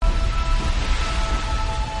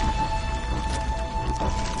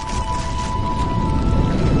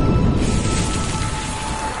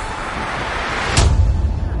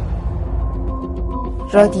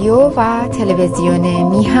رادیو و تلویزیون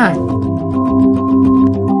میهن.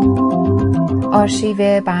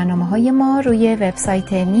 آرشیو برنامه‌های ما روی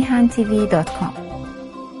وبسایت mihantv.com.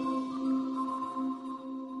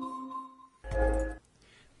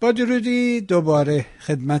 با درودی دوباره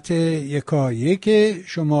خدمت یکایک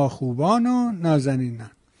شما خوبان و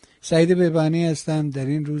نازنینان. سعید بهبانی هستم. در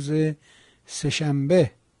این روز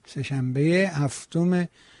سه‌شنبه 7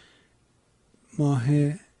 ماه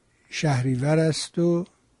شهریور است و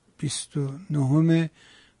 29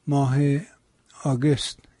 ماه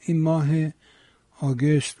آگوست. این ماه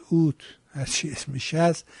آگوست اوت هر چی اسمش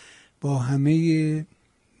هست با همه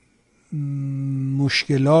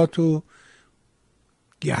مشکلات و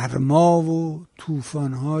گرما و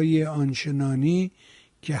طوفان‌های آنچنانی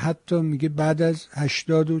که حتی میگه بعد از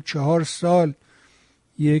 84 سال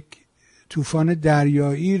یک طوفان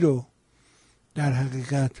دریایی رو در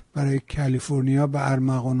حقیقت برای کالیفرنیا به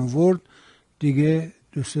ارمغان آورد، دیگه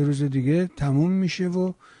 2-3 روز دیگه تموم میشه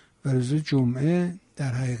و روز جمعه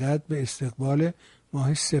در حقیقت به استقبال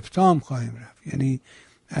ماه سپتامبر خواهیم رفت. یعنی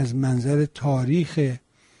از منظر تاریخ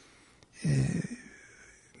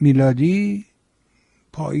میلادی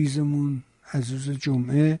پاییزمون از روز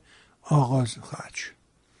جمعه آغاز خواهد شد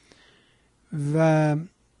و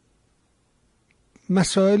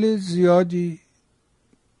مسائل زیادی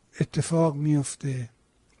اتفاق میفته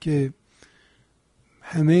که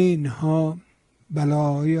همه اینها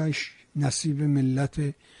بلایش نصیب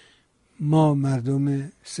ملت ما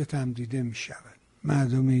مردم ستم دیده می شود،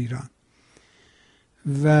 مردم ایران.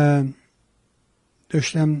 و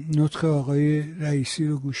داشتم نطق آقای رئیسی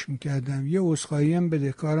رو گوش میکردم. یه عذرخواهی هم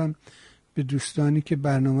بدهکارم به دوستانی که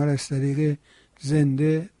برنامه رو از طریق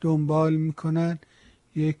زنده دنبال میکنن.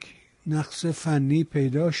 یک نقص فنی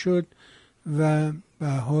پیدا شد و به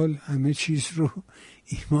حال همه چیز رو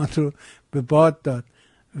ایمان رو به باد داد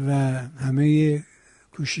و همه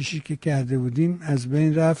کوششی که کرده بودیم از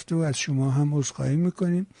بین رفت و از شما هم عذرخواهی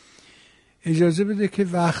میکنیم. اجازه بده که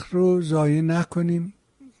وقت رو ضایع نکنیم،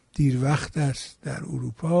 دیر وقت است در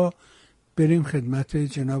اروپا. بریم خدمت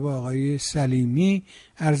جناب آقای سلیمی،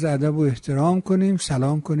 عرض ادب و احترام کنیم،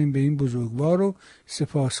 سلام کنیم به این بزرگوار و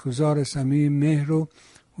سپاسگزار از همه مهر و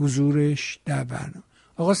حضورش در برنامه.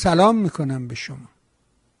 آقا سلام میکنم به شما.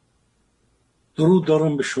 درود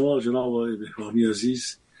دارم به شما جناب آقای بهبانی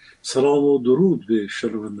عزیز. سلام و درود به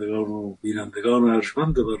شنوندگان و بینندگان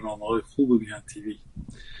ارجمند برنامه‌های خوب میهن تیوی.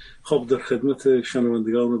 خب در خدمت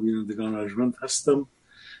شنوندگان و بینندگان ارجمند هستم.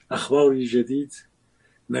 اخباری جدید،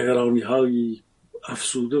 نگرانی‌های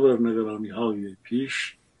افزوده بر نگرانی‌های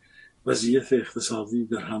پیش، وضعیت اقتصادی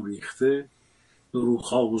در هم ریخته،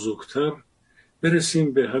 دروغها بزرگتر.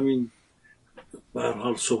 برسیم به همین به هر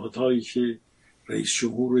حال صحبت‌هایی که رئیس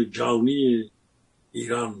جمهور جانی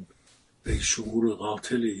ایران، رئیس جمهور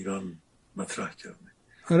قاتل ایران مطرح کرده.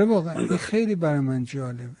 آره واقعا این خیلی برای من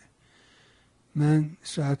جالبه. من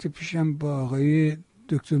ساعت پیشم با آقای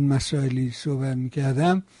دکتر مسائلی صحبت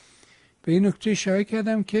میکردم، به این نکته اشاره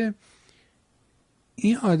کردم که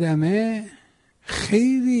این آدمه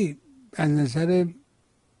خیلی از نظر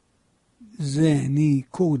ذهنی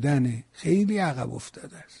کودنه، خیلی عقب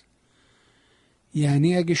افتاده است.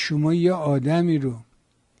 یعنی اگه شما یه آدمی رو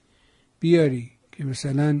بیاری که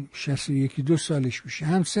مثلا 61-2 سالش بشه،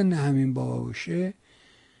 هم سن همین بابا باشه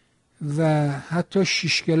و حتی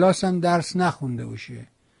 6 کلاس هم درس نخونده باشه،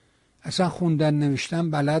 اصلا خوندن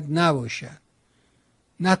نوشتن بلد نباشه،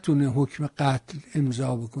 نتونه حکم قتل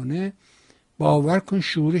امضا بکنه، باور کن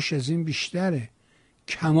شعورش از این بیشتره،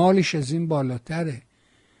 کمالش از این بالاتره،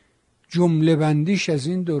 جمله بندیش از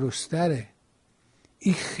این درستره.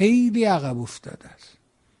 این خیلی عقب افتاده است،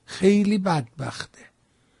 خیلی بدبخته.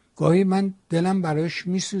 گاهی من دلم برایش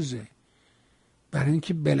میسوزه، برای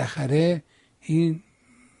اینکه بالاخره این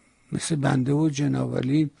مثل بنده و جناب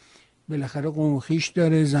علی بالاخره قوم و خویش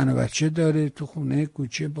داره، زن و بچه داره، تو خونه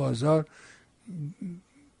کوچه بازار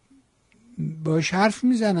باش حرف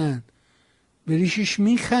میزنن، به ریشش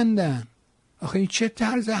میخندن. آخه این چه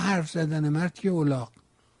طرز حرف زدن مرد که اولاق.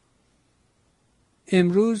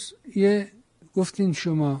 امروز یه گفتین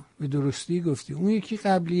شما به درستی گفتی، اون یکی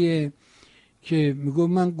قبلیه که میگو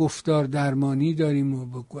من گفتار درمانی داریم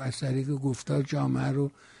و از طریق گفتار جامعه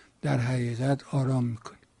رو در حقیقت آرام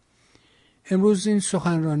میکنیم. امروز این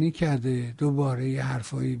سخنرانی کرده، دوباره یه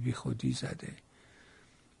حرفای بی خودی زده.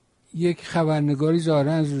 یک خبرنگاری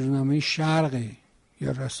ظاهرا از روزنامه شرقه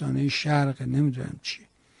یا رسانه شرقه، نمیدونم چی،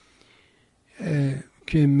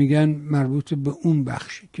 که میگن مربوط به اون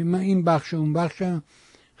بخشه، که من این بخش و اون بخش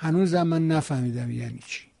هنوز من نفهمیدم یعنی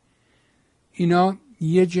چی. اینا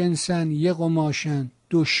یه جنسن، یه قماشن،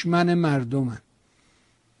 دشمن مردمن،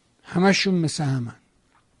 همشون مثل همن.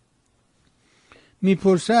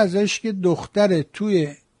 میپرسه ازش که دختر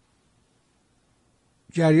توی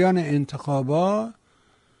جریان انتخابات،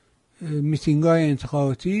 میتینگای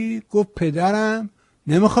انتخاباتی، گفت پدرم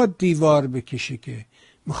نمیخواد دیوار بکشه که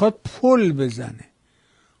میخواد پل بزنه.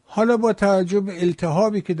 حالا با توجه به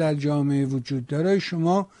التهابی که در جامعه وجود داره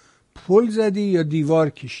شما پل زدی یا دیوار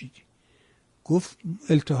کشیدی؟ گفت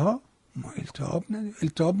التهاب؟ ما التهاب نداریم،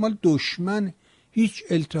 التهاب مال دشمنه، هیچ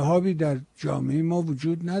التهابی در جامعه ما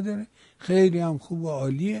وجود نداره، خیلی هم خوب و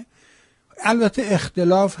عالیه. البته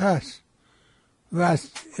اختلاف هست و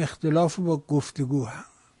از اختلاف با گفتگو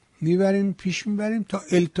میبریم پیش میبریم تا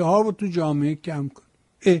التهاب رو تو جامعه کم کن.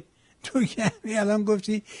 تو کمی الان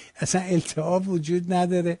گفتی اصلا التهاب وجود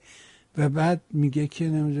نداره و بعد میگه که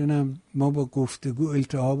نمیدونم ما با گفتگو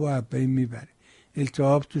التهاب رو عبایی میبریم.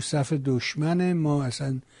 التهاب تو صف دشمنه. ما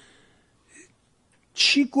اصلا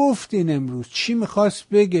چی گفتین امروز؟ چی میخواست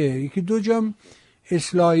بگه؟ یکی دو جام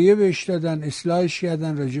اصلاحیه بهش دادن، اصلاحش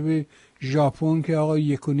کردن راجع به ژاپن که آقا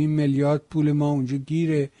 1.5 میلیارد پول ما اونجا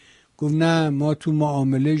گیره. گفت نه، ما تو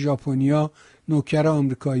معامله ژاپنیا نوکر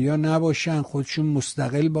آمریکایی‌ها نباشن، خودشون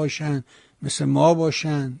مستقل باشن، مثل ما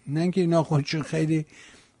باشن، نه اینکه اینا خودشون خیلی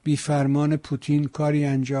بی فرمان پوتین کاری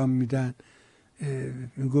انجام میدن.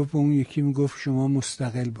 میگفت اون یکی میگفت شما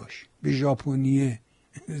مستقل باش به ژاپنیه.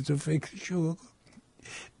 تو فکرشو بکن.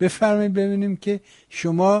 بفرمایید ببینیم که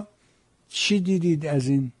شما چی دیدید از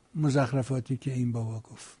این مزخرفاتی که این بابا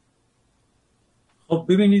گفت. خب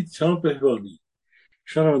ببینید جناب بهبانی،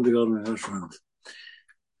 شنوندگان ارجمند،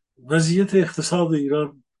 وضعیت اقتصاد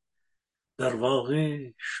ایران در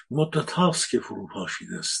واقع مدت هاست که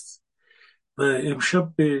فروپاشیده است و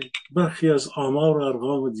امشب به برخی از آمار و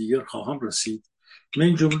ارقام دیگر خواهم رسید،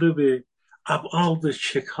 من جمله به ابعاد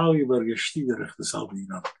چک‌های برگشتی در اقتصاد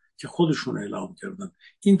ایران که خودشون اعلام کردن.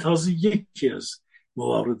 این تازه یکی از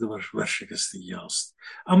موارد ورشکستگی هست،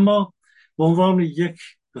 اما به عنوان یک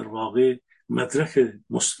در واقع مدرک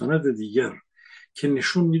مستند دیگر که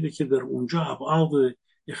نشون میده که در اونجا ابعاد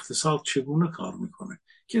اقتصاد چگونه کار میکنه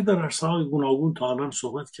که در عرصه‌های گوناگون تا الان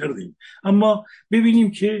صحبت کردیم. اما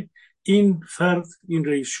ببینیم که این فرد، این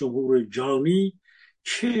رئیس جمهور جانی،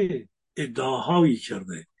 چه ادعاهایی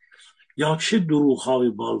کرده یا چه دروغهای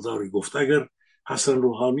بالداری گفت. اگر حسن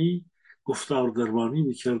روحانی گفتار درمانی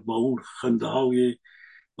میکرد با اون خنده های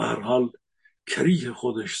به هر حال کریه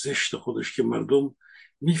خودش، زشت خودش، که مردم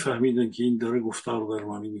میفهمیدن که این داره گفتار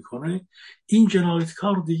درمانی میکنه، این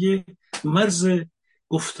جنایتکار دیگه مرز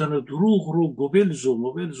گفتن دروغ رو، گوبلز و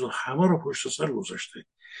موبلز و همه رو پشت سر گذاشته.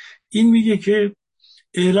 این میگه که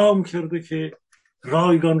اعلام کرده که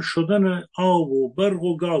رایگان شدن آب و برق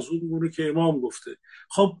و گاز، اون گونه که امام گفته.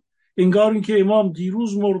 خب انگار این که امام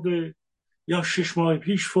دیروز مرده یا 6 ماه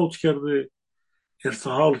پیش فوت کرده،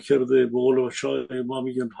 ارتحال کرده، به قول بچه‌های امام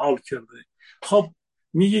میگن حال کرده. خب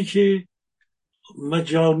میگه که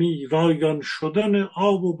مجانی رایگان شدن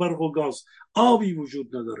آب و برق و گاز. آبی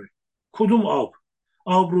وجود نداره. کدوم آب؟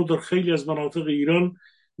 آب رو در خیلی از مناطق ایران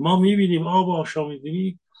ما میبینیم آب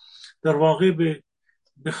آشامیدنی در واقع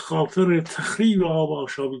به خاطر تخریب آب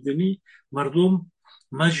آشامیدنی مردم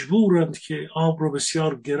مجبورند که آب رو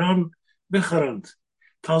بسیار گران بخرند.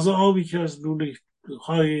 تازه آبی که از لوله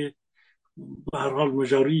های به هر حال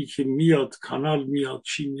مجاری که میاد، کانال میاد،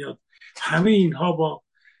 چی میاد، همه اینها با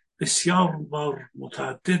بسیار بار،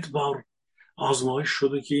 متعدد بار آزمایش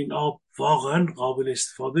شده که این آب واقعا قابل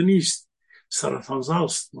استفاده نیست،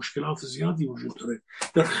 سرطانزاست، مشکلات زیادی وجود داره.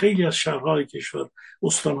 در خیلی از شهرهای کشور،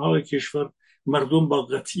 استانهای کشور، مردم با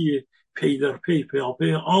قطعی پی در پی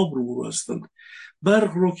پیاپی آب رو هستند.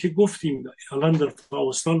 برق رو که گفتیم الان در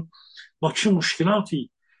تابستان با چه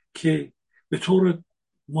مشکلاتی که به طور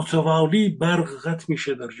متوالی برق قطع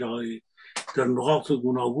میشه در نقاط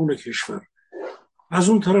گوناگون کشور. از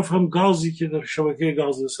اون طرف هم گازی که در شبکه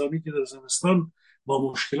گازرسانی که در زمستان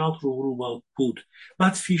با مشکلات روبرو بود.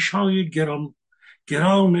 بعد فیش‌های گران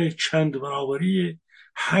چند برابری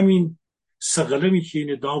همین سقلمی که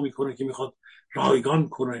این ادعا میکنه که میخواد رایگان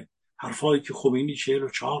کنه، حرفایی که خمینی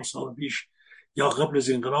 44 سال پیش یا قبل از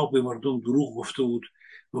انقلاب به مردم دروغ گفته بود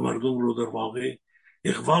و مردم رو در واقع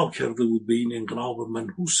اغوا کرده بود به این انقلاب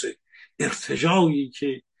منحوس ارتجاعی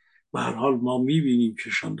که به هر حال ما میبینیم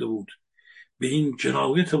کشانده بود، به این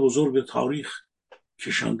جنایت بزرگ تاریخ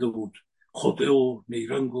کشانده بود، خدعه و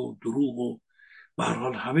نیرنگ و دروغ و به هر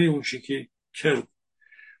حال همه اون چی که کرد.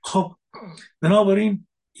 خب بنابراین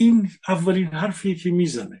این اولین حرفی که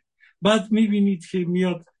میزنه. بعد میبینید که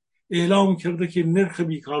میاد اعلام کرده که نرخ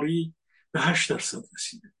بیکاری به 8%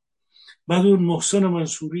 رسیده. بعد اون محسن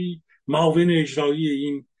منصوری معاون اجرایی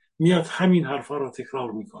این میاد همین حرفا را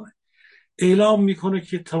تکرار میکنه، اعلام میکنه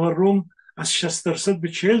که تورم از 60%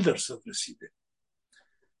 به 40% رسیده.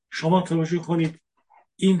 شما توجه کنید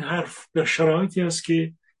این حرف در شرایطی است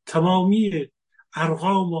که تمامی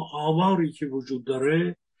ارقام و آماری که وجود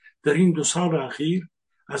داره در این 2 سال اخیر،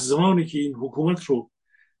 از زمانی که این حکومت رو،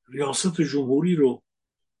 ریاست جمهوری رو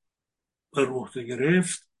بر عهده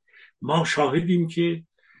گرفت، ما شاهدیم که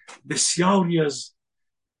بسیاری از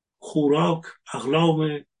خوراک،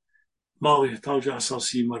 اقلام مایحتاج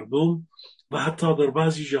اساسی مردم و حتی در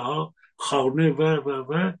بعضی جاها خانه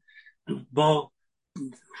و با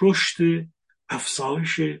رشد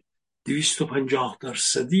افزایش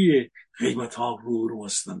 250% قیمت ها رو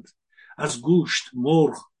هستند. از گوشت،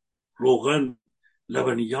 مرغ، روغن،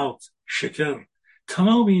 لبنیات، شکر،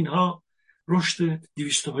 تمام اینها رشد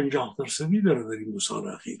 250% داره در این 2 سال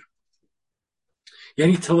اخیر.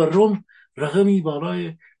 یعنی تورم رقمی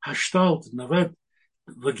بالای 80-90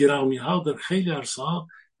 و گرانی ها در خیلی عرصه ها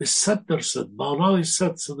به 100%، بالای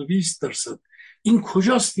 100-120%. این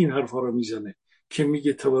کجاست این حرفا رو میزنه که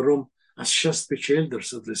میگه تورم از 60 به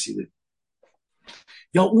 40% رسیده؟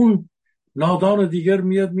 یا اون نادان دیگر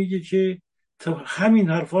میاد میگه که همین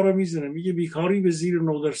حرفا رو میزنه، میگه بیکاری به زیر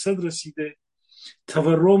 9% رسیده،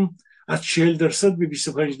 تورم از 40% به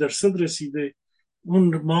 25% رسیده.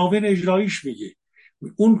 اون معاون اجراییش میگه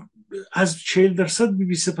اون از 40% به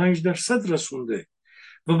 25% رسونده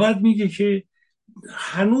و بعد میگه که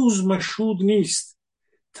هنوز مشهود نیست،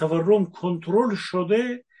 تورم کنترل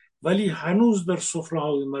شده ولی هنوز در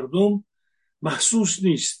سفره‌های مردم محسوس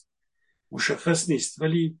نیست، مشخص نیست،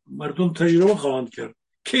 ولی مردم تجربه خواهند کرد.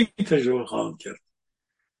 کی تجربه خواهند کرد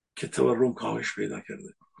که تورم کاهش پیدا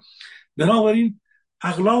کرده؟ بنابراین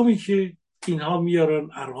اقلامی که اینها میارن،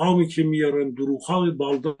 ارقامی که میارن، دروغهای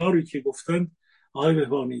بالداری که گفتن آقای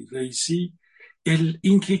بهبانی، رئیسی،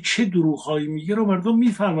 این که چه دروغهایی میگه رو مردم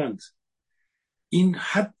میفهمند. این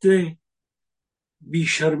حد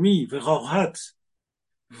بیشرمی، وقاحت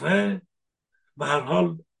و به هر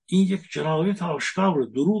حال این یک جنایت آشکار،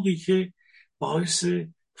 دروغی که باعث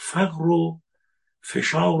فقر و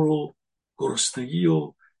فشار و گرسنگی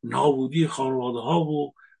و نابودی خانواده ها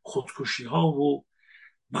و خودکشی ها و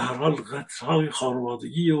به هر حال قتل‌های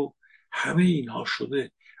خانوادگی و همه اینها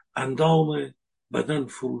شده. اندام بدن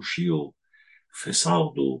فروشی و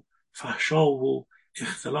فساد و فحشا و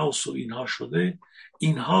اختلاس و اینها شده.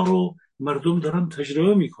 اینها رو مردم دارن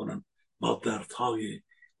تجربه میکنن با دردهای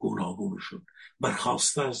گوناگونشون،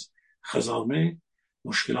 برخاسته از خزانه،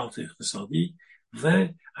 مشکلات اقتصادی و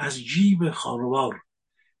از جیب خانوار،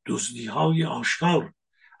 دزدی‌های آشکار،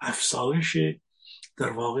 افزایش در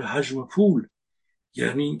واقع حجم پول،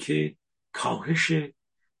 یعنی اینکه کاهش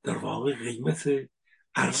در واقع قیمت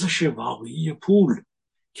ارزش واقعی پول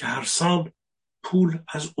که هر سال پول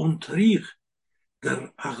از اون طریق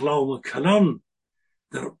در اقلام کلان،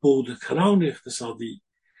 در بعد کلان اقتصادی،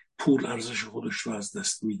 پول ارزش خودش رو از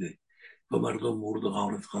دست میده و مردم مورد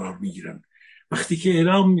غارت قرار میگیرن. وقتی که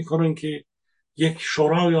اعلام میکنن که یک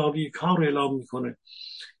شورای عالی کار اعلام میکنه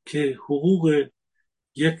که حقوق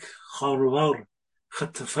یک خانوار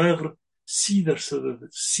خط فقر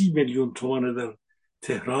 30 میلیون تومان در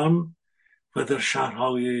تهران و در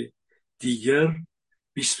شهرهای دیگر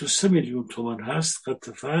 23 میلیون تومان هست خط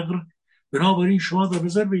فقر. بنابراین شما در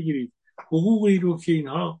نظر بگیرید حقوقی رو که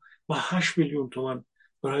اینها با 8 میلیون تومان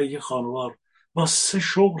برای یک خانوار با 3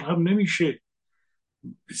 شغل هم نمیشه.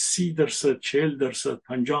 30%، 40%،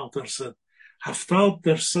 50%،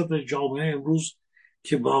 70% جامعه امروز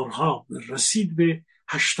که بارها رسید به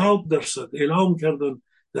 80% اعلام کردن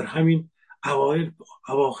در همین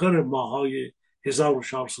اواخر ماهای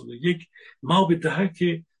 1401 ما به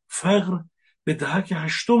دهک فقر، به دهک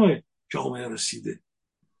 8 جامعه رسیده.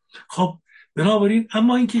 خب بنابراین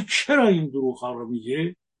اما اینکه چرا این دروغ ها رو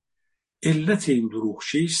میگه، علت این دروغ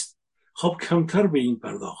چیست؟ خب کمتر به این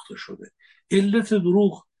پرداخته شده. علت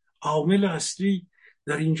دروغ، عامل اصلی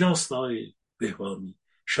در اینجاست آقای بهبانی،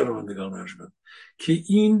 شنوندگان ارجمند، که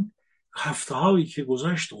این هفته هایی که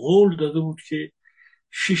گذشت قول داده بود که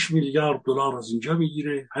 6 میلیارد دلار از اینجا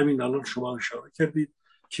میگیره. همین الان شما اشاره کردید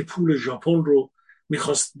که پول ژاپن رو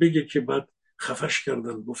میخواست بگه که بعد خفش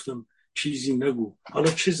کردن، گفتم چیزی نگو.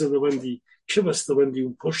 حالا چه زده‌بندی، چه بسته‌بندی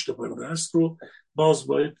اون پشت پرده است رو باز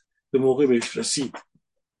باید به موقع بهش رسید.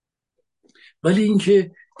 ولی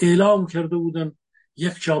اینکه اعلام کرده بودن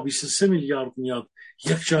یک جا 23 میلیارد میاد،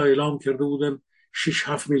 یک جا اعلام کرده بودن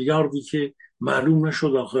 6-7 میلیاردی که معلوم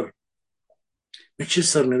نشد آخر به چه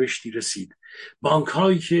سرنوشتی رسید. بانک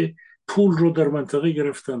هایی که پول رو در منطقه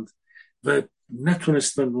گرفتند و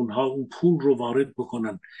نتونستند اونها اون پول رو وارد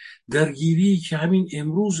بکنن. درگیری که همین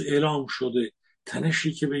امروز اعلام شده،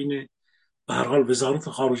 تنشی که بین به هر حال وزارت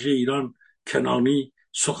خارجه ایران، کنانی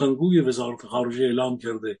سخنگوی وزارت خارجه اعلام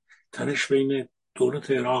کرده، تنش بین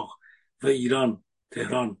دولت عراق و ایران،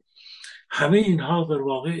 تهران، همه اینها در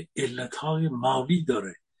واقع علتهای مالی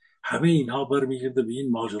داره. همه اینها برمیگرده به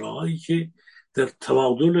این ماجراهایی که در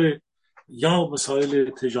تبادل یا مسائل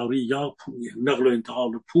تجاری یا نقل و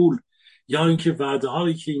انتقال پول یا اینکه وعده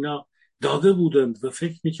هایی که اینا داده بودند و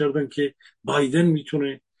فکر میکردن که بایدن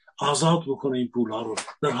میتونه آزاد بکنه این پول ها رو،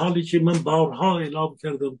 در حالی که من بارها اعلام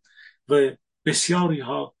کردم و بسیاری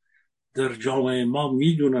ها در جامعه ما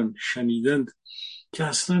میدونن، شنیدند که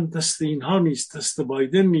اصلا دست اینها نیست، دست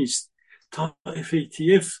بایدن نیست. تا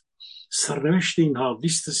FATF سرنوشت اینها،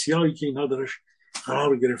 لیست سیاهی که اینها درش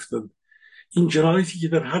قرار گرفتند، این جنایتی که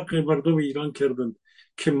در حق مردم ایران کردند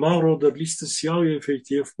که ما رو در لیست سیاه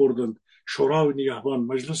FATF بردند، شورای نگهبان،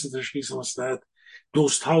 مجلس تشخیص مصلحت،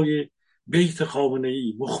 دوستهای بیت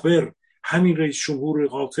خامنه‌ای، مخبر، همین رئیس جمهور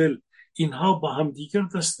قاتل، اینها با هم دیگر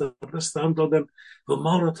دست هم دادن و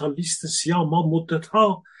ما رو تا لیست سیاه، ما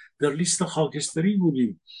مدتها در لیست خاکستری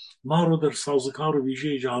بودیم، ما رو در سازوکار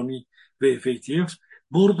ویژه جهانی و FATF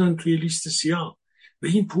بردن توی لیست سیاه و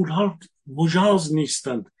این پولها مجاز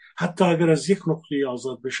نیستند. حتی اگر از یک نقطه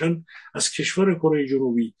آزاد بشن، از کشور کره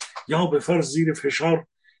جنوبی یا به فرض زیر فشار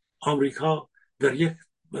آمریکا در یک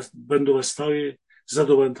بندوبستای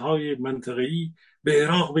زدوبندهای منطقه‌ای به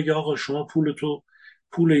عراق بگه آقا شما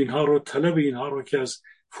پول اینها رو، طلب اینها رو که از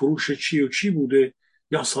فروش چی و چی بوده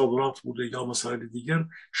یا صادرات بوده یا مسائل دیگر،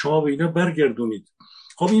 شما به اینا برگردونید.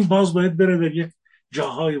 خب این باز باید بره در یک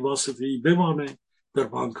جاهای واسطه‌ای بمانه، در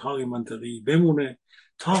بانک‌های منطقه‌ای بمونه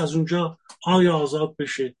تا از اونجا آیا آزاد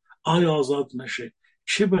بشه، آیا آزاد نشه،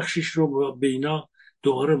 چه بخشش رو به اینا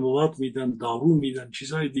دوباره مواد میدن، دارو میدن،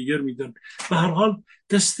 چیزهای دیگر میدن. به هر حال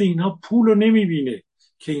دست اینها پول رو نمیبینه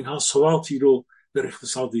که اینها ثباتی رو در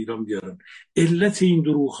اقتصاد ایران بیارن. علت این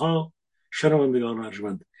دروغها، شنوندگان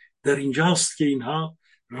ارجمند، در اینجاست که اینها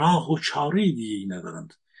راه و چاره دیگه‌ای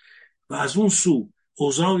ندارند و از اون سو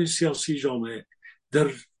اوضاع سیاسی جامعه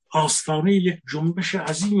در آستانه یک جنبش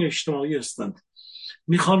عظیم اجتماعی هستند.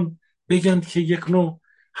 میخوان بگن که یک نوع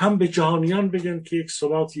هم به جهانیان بگن که یک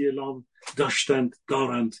ثباتی اعلام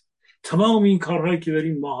دارند. تمام این کارهایی که در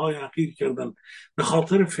این ماهای اخیر کردن به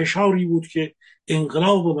خاطر فشاری بود که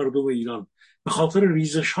انقلاب مردم ایران، به خاطر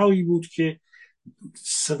ریزش هایی بود که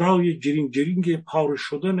صدای جرینگ جرینگ پاره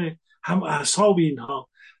شدن هم اعصاب اینها،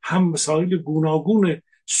 هم مسائل گوناگون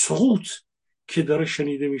سقوط که داره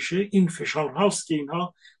شنیده میشه. این فشار هاست که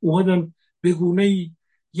اینها اومدن به گونه‌ای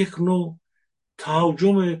یک نوع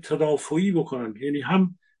تهاجم تدافعی بکنن. یعنی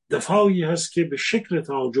هم دفاعی هست که به شکل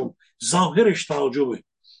تهاجم، ظاهرش تهاجمه،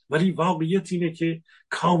 ولی واقعیت اینه که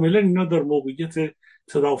کاملا اینا در موقعیت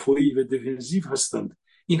تدافعی و دفنسیو هستند.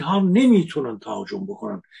 اینها نمیتونن تهاجم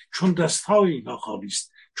بکنن چون دستهای اینها خالی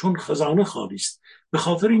است، چون خزانه خالی است. به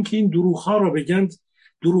خاطر اینکه این دروغها رو بگند،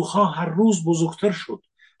 دروغها هر روز بزرگتر شد.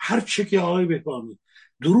 هر چه که آقای بهبانی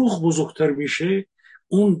دروغ بزرگتر میشه،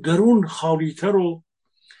 اون درون خالیتر و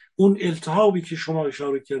اون التهابی که شما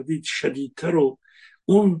اشاره کردید شدیدتر و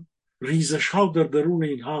اون ریزش ها در درون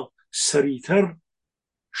اینها سریعتر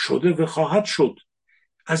شده و خواهد شد.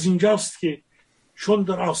 از اینجاست که چون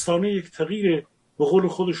در آستانه یک تغییر به قول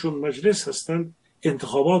خودشون مجلس هستند،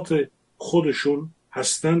 انتخابات خودشون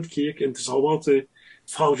هستند که یک انتخابات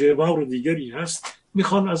فاجعه بار دیگری هست،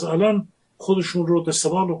 میخوان از الان خودشون رو،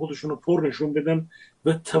 دستبال خودشون رو پر نشون بدن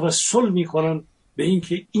و توسل میکنن به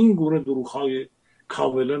اینکه این گونه دروغهای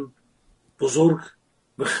کاملا بزرگ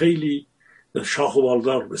و خیلی شاخ و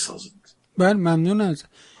بالدار بسازند. من ممنون از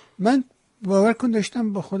من باور کن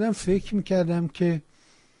داشتم با خودم فکر میکردم که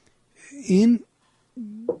این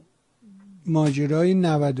ماجرای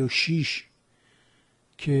 96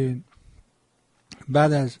 که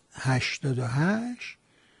بعد از 88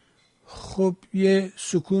 خب یه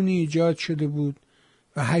سکونی ایجاد شده بود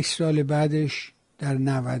و 8 سال بعدش در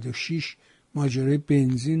 96 ماجرای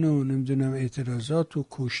بنزین و نمیدونم اعتراضات و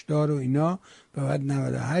کشتار و اینا، و بعد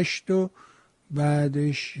 98 و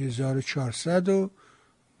بعدش 1400 و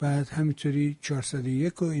بعد همینطوری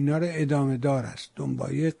 401 و اینا رو ادامه دار است،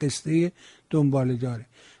 دنباله قصه دنباله داره.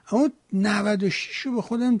 اما 96 رو به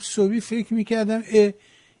خودم صبحی فکر میکردم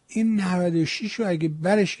این 96 رو اگه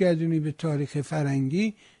برش گردونی به تاریخ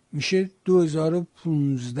فرنگی میشه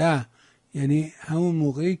 2015، یعنی همون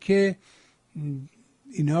موقعی که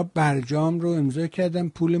اینا برجام رو امضا کردن،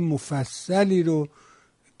 پول مفصلی رو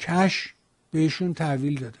کش بهشون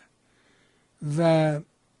تحویل دادن و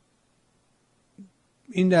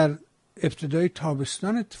این در ابتدای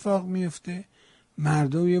تابستان اتفاق میفته.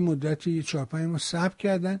 مردم یه مدتی 4-5 ماه صبر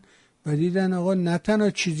کردن و دیدن آقا نه تنها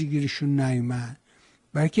چیزی گیرشون نیومد،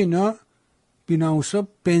 بلکه اینا بی‌ناموسا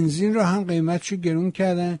بنزین رو هم قیمتشو گرون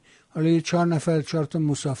کردن. حالا یه 4 تا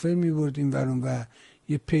مسافر میبردیم ورون و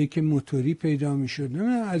یه پیک موتوری پیدا میشد،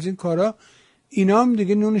 از این کارا اینا هم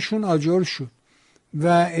دیگه نونشون آجر شد و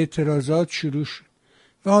اعتراضات شروع شد.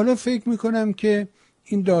 و حالا فکر میکنم که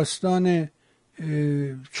این داستان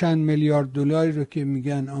چند میلیارد دلاری رو که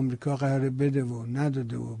میگن آمریکا قراره بده و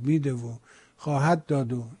نداده و میده و خواهد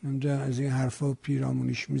داد و نمیدونم از این حرفا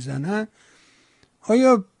پیرامونیش میزنن،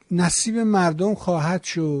 آیا نصیب مردم خواهد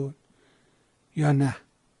شد یا نه؟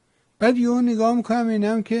 بعد یهو نگاه میکنم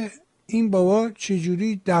اینم که این بابا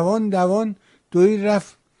چجوری دوان دوی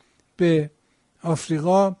رفت به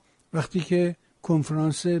آفریقا وقتی که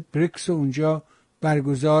کنفرانس بریکس اونجا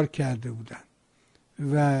برگزار کرده بودن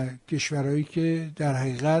و کشورهایی که در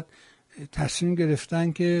حقیقت تصمیم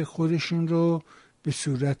گرفتن که خودشون رو به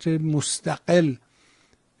صورت مستقل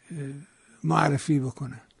معرفی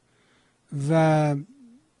بکنن و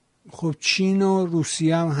خب چین و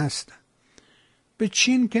روسیه هم هستن. به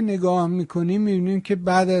چین که نگاه میکنیم میبینیم که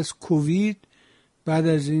بعد از کووید، بعد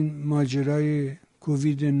از این ماجرای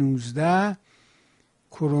کووید 19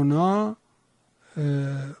 کرونا،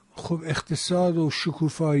 خب اقتصاد و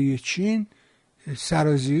شکوفایی چین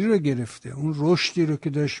سرازیری رو گرفته. اون رشدی رو که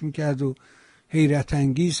داشت میکرد و حیرت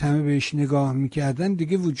انگیز همه بهش نگاه میکردن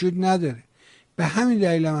دیگه وجود نداره. به همین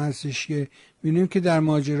دلیل هم هستش که میبینیم که در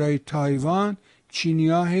ماجرای تایوان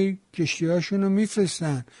چینی‌ها هی کشتی‌هاشون رو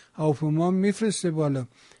میفرستن، هواپیما میفرسته بالا،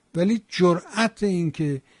 ولی جرأت این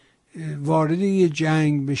که وارد یه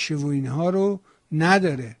جنگ بشه و اینها رو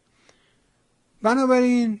نداره.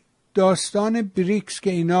 بنابراین داستان بریکس که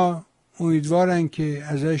اینا امیدوارن که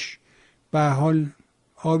ازش به حال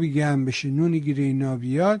آبی گرم بشه، نونی گیره اینا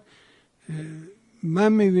بیاد،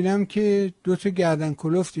 من میبینم که دوتا گردن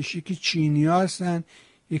کلفتش، یکی چینی‌ها هستن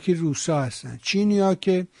یکی روسا هستن. چینی‌ها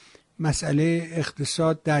که مسئله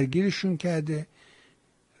اقتصاد درگیرشون کرده،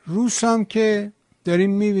 روس هم که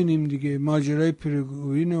داریم میبینیم دیگه ماجرای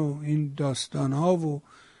پریگوژین و این داستان‌ها و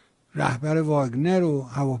رهبر واگنر و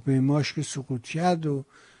هواپیماش که سقوط کرد و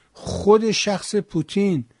خود شخص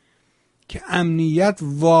پوتین که امنیت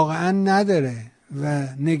واقعا نداره و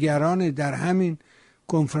نگران. در همین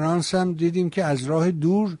کنفرانس هم دیدیم که از راه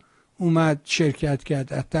دور اومد شرکت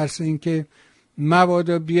کرد از ترس اینکه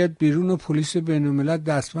مبادا بیاد بیرون و پلیس بین‌الملل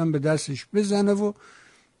دستبند به دستش بزنه و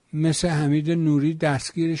مثل حمید نوری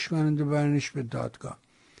دستگیرش کنند و برنش به دادگاه.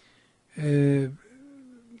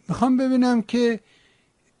 میخوام ببینم که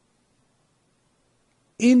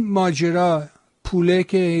این ماجرا پوله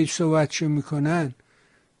که هیچ صحبتشو میکنن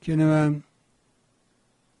که نمیم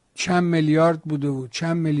چند میلیارد بوده و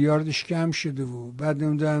چند میلیاردش کم شده و بعد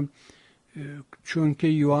نمیدونم چون که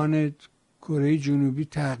یوان کره جنوبی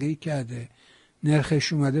تغییر کرده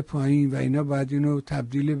نرخش اومده پایین و اینا باید اینو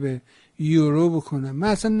تبدیل به یورو بکنن. من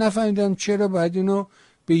اصلا نفهمیدم چرا باید اینو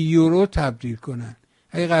به یورو تبدیل کنن.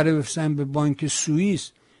 اگه قراره بفرستن به بانک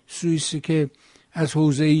سوئیسی که از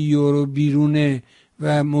حوزه یورو بیرونه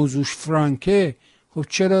و موضوعش فرانکه، خب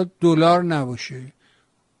چرا دلار نباشه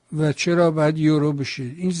و چرا باید یورو بشه؟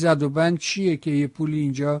 این زد و بند چیه که یه پولی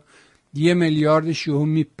اینجا 1 میلیاردش یهو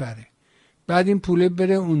میپره، بعد این پوله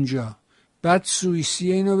بره اونجا، بعد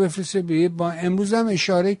سوئیسی اینو بفرسته به یه امروز هم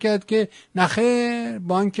اشاره کرد که نخیر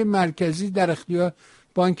بانک مرکزی در اختیار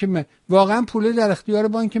واقعا پوله در اختیار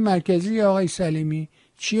بانک مرکزی یا آقای سلیمی؟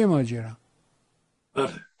 چیه ماجرا؟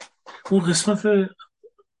 بله، اون قسمت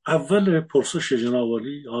اول پرسش جناب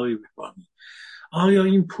عالی آقای بهبانی، آیا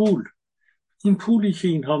این پولی که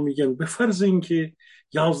اینها میگن به فرض اینکه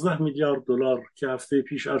 11 میلیارد دلار که هفته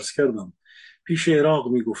پیش عرض کردم پیش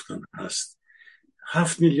عراق میگفتن هست،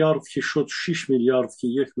 7 میلیارد که شد 6 میلیارد که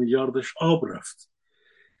 1 میلیاردش آب رفت.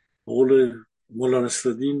 قول مولانا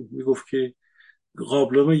نصرالدین میگفت که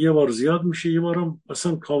قابلمه یه بار زیاد میشه، یه بارم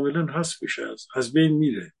اصلا کاملا حذف میشه، از بین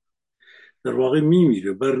میره، در واقع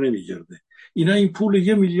میمیره، بر نمیگرده. اینا این پول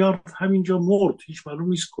 1 میلیارد همینجا مرد، هیچ معلوم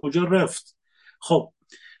نیست کجا رفت. خب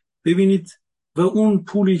ببینید، و اون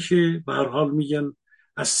پولی که به هر حال میگن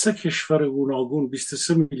از 3 کشور گوناگون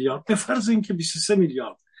 23 میلیارد، به فرض اینکه 23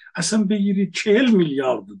 میلیارد اصلا بگیرید 40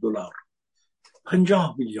 میلیارد دلار،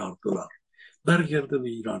 50 میلیارد دلار برگرده به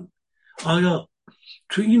ایران، آیا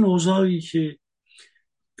تو این اوضاعی که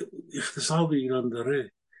اقتصاد ایران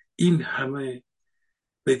داره، این همه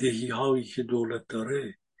بدهی هایی که دولت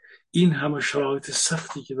داره، این همه شرایط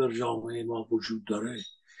سختی که در جامعه ما وجود داره،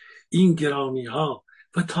 این گرانی ها،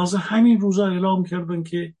 و تازه همین روزا اعلام کردن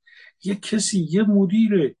که یه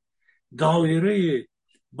مدیر دایره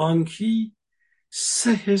بانکی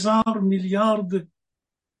 3000 میلیارد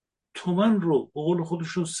تومن رو، به قول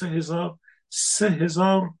خودشون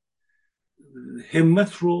 3000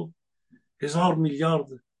 همت رو، 1000 میلیارد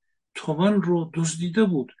تومن رو دزدیده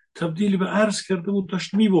بود، تبدیل به ارز کرده بود،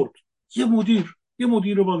 داشت میبرد. یه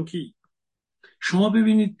مدیر بانکی. شما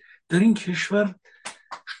ببینید در این کشور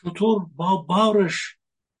شطور با بارش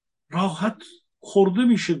راحت خورده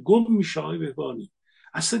میشه، گم میشه. های بهبانی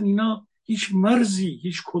اصلا اینا هیچ مرزی،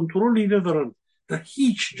 هیچ کنترلی ندارن در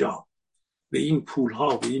هیچ جا به این پول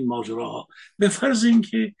ها، به این ماجراها. به فرض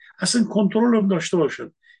اینکه اصلا کنترل هم داشته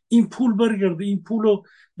باشن، این پول برگرده، این پول رو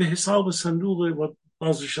به حساب صندوق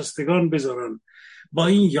بازنشستگان بذارن، با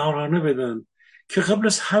این یارانه بدن که قبل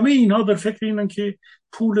از همه اینها در فکر اینن که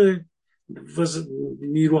پول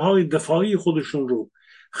نیروهای دفاعی خودشون رو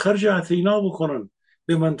خرج اتینا بکنن،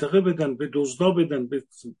 به منطقه بدن، به دزدا بدن، به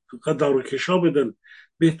قدارکشا بدن،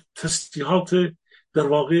 به تسلیحات در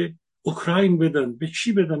واقع اوکراین بدن، به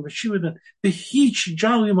چی بدن، به چی بدن، به هیچ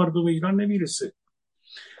جای مردم ایران نمیرسه.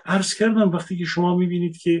 عرض کردم وقتی که شما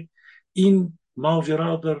میبینید که این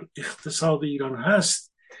ماجرا در اقتصاد ایران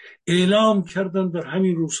هست، اعلام کردن در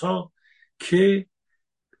همین روزها که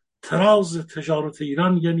تراز تجارت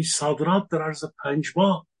ایران یعنی صادرات در عرض 5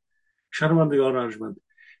 ماه، شنوندگان ارجمند،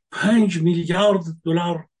 5 میلیارد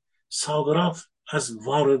دلار صادرات از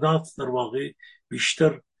واردات در واقع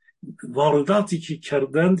بیشتر. وارداتی که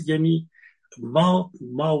کردند یعنی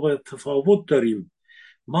ما و تفاوت داریم.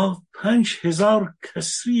 ما 5,000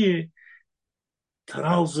 کسری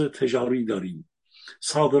تراز تجاری داریم.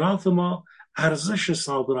 صادرات ما، ارزش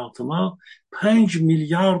صادرات ما 5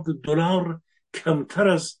 میلیارد دلار کمتر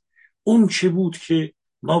از اون چه بود که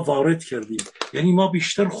ما وارد کردیم. یعنی ما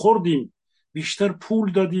بیشتر خوردیم، بیشتر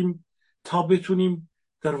پول دادیم تا بتونیم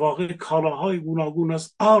در واقع کالاهای گوناگون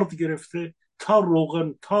از آرد گرفته تا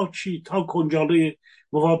روغن، تا چی، تا کنجاله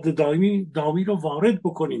مواد دامی رو وارد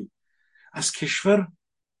بکنیم. از کشور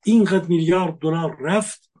اینقدر میلیارد دلار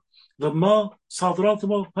رفت و ما صادرات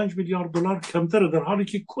ما 5 میلیارد دلار کمتره، در حالی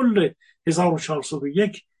که کل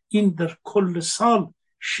 1401 این در کل سال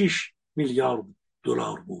 6 میلیارد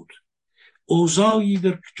دلار بود. اوضاعی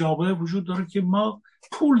در جامعه وجود داره که ما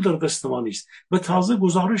پول در دست ما نیست. و تازه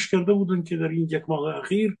گزارش کرده بودن که در این 1 ماه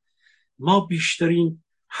اخیر ما بیشترین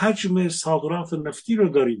حجم صادرات نفتی رو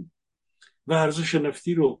داریم و ارزش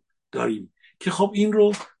نفتی رو داریم که خب این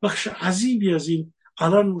رو بخش عظیمی از این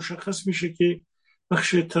الان مشخص میشه که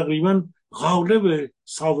بخش تقریبا غالب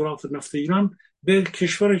صادرات نفت ایران به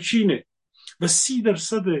کشور چینه و 30%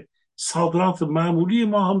 صادرات معمولی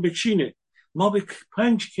ما هم به چینه. ما به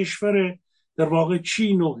 5 کشور در واقع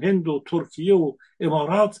چین و هند و ترکیه و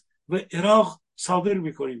امارات و عراق صادر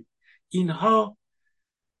میکنیم. اینها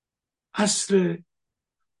اصل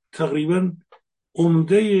تقریبا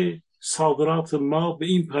عمده صادرات ما به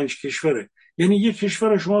این 5 کشوره. یعنی یک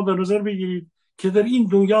کشور شما در نظر بگیرید که در این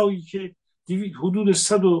دنیایی که حدود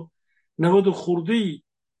 190 خورده‌ای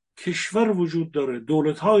کشور وجود داره،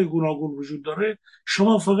 دولت‌های گوناگون وجود داره،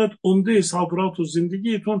 شما فقط عمده صادرات و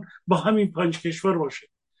زندگیتون با همین 5 کشور باشه.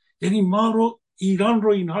 یعنی ما رو، ایران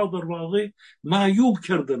رو اینها در واقع معیوب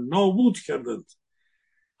کردن، نابود کردند.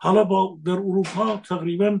 حالا در اروپا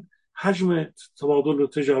تقریبا حجم تبادل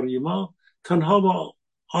تجاری ما تنها با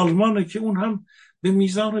آلمانه که اون هم به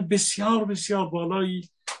میزان بسیار بسیار بالایی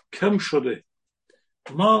کم شده.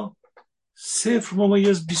 ما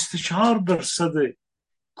 0.24%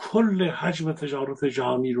 کل حجم تجارت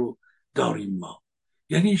جهانی رو داریم ما،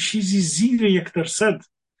 یعنی چیزی زیر 1%.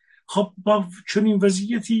 خب با چنین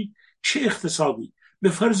وضعیتی چه اقتصادی؟ به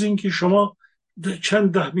فرض اینکه شما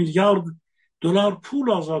چند 10 میلیارد دلار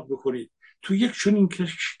پول آزاد بکنید تو یک چنین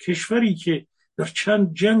کشوری که در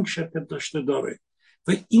چند جنگ شرکت داشته داره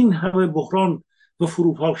و این همه بحران و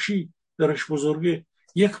فروپاشی درش بزرگه،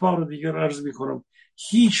 یک بار دیگر عرض میکنم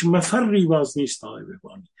هیچ مفری باز نیست آقای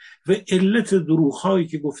بهبانی. و علت دروغهایی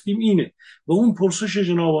که گفتیم اینه. و اون پرسش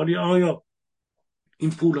جناب عالی، آیا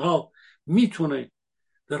این پولها میتونه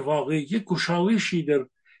در واقع یک گشایشی در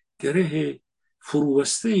گره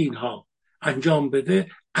فروبسته اینها انجام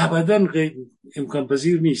بده؟ ابدا امکان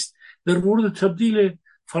پذیر نیست. در مورد تبدیل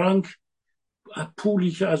فرانک،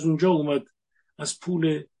 پولی که از اونجا اومد، از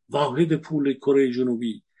پول واحد پول کره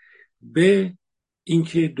جنوبی، به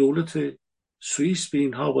اینکه دولت سوئیس به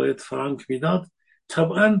اینها باید فرانک میداد،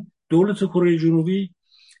 طبعا دولت کره جنوبی،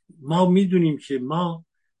 ما میدونیم که ما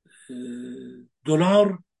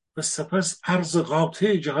دلار و سپس ارز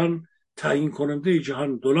قاطع جهان، تعیین کننده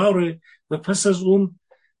جهان دلاره و پس از اون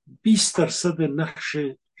 20% نقش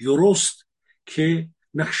یوروست که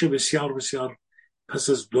نقش بسیار بسیار پس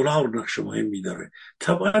از دلار نقش مهمی داره.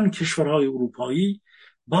 طبعا کشورهای اروپایی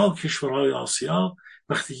با کشورهای آسیا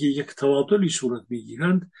وقتی که یک تبادلی صورت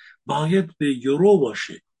میگیرند باید به یورو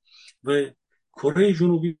باشه و کره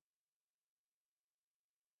جنوبی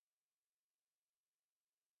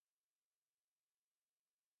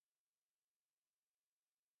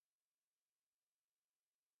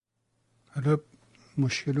حالا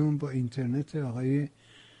مشکل اون با اینترنت آقای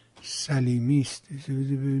سلیمی است.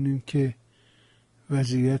 ببینیم که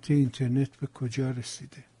وضعیت اینترنت به کجا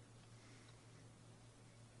رسیده.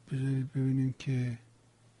 بذارید ببینیم که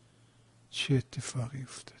چه اتفاقی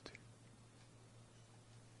افتاده.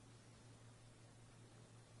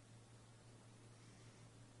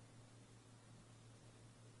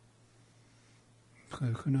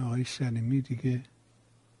 خیلی کنه آقای سلیمی دیگه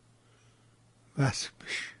وصل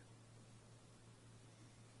بشه.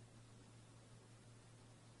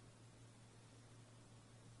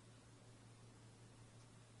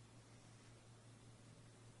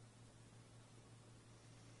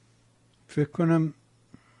 فکر کنم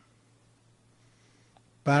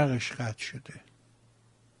برقش قطع شده.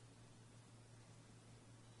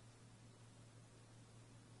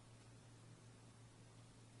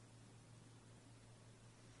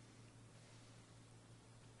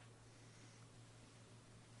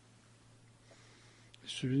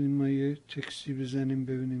 ببینیم ما یه تکسی بزنیم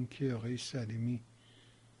ببینیم که آقای سلیمی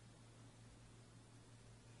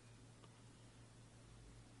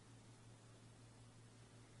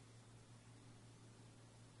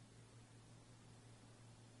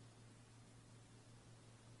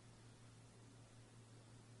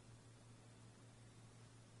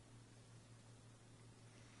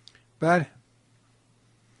بله.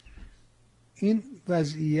 این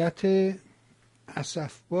وضعیت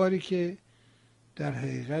اسفباری که در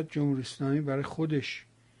حقیقت جمهوری اسلامی برای خودش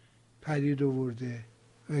پدید آورده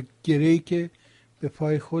و گره‌ای که به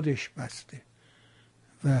پای خودش بسته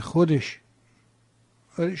و خودش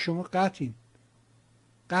شما قطعین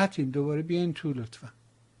دوباره بیاین تو لطفا،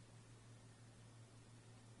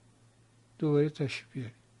 دوباره تشریف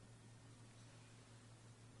بیارین.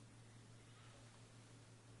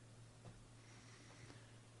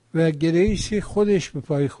 و گره‌ای خودش به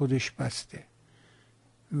پای خودش بسته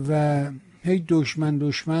و هی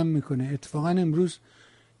دشمن میکنه. اتفاقا امروز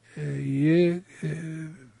یه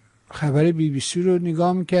خبر BBC رو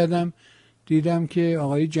نگاه میکردم، دیدم که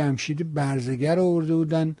آقای جمشید برزگر آورده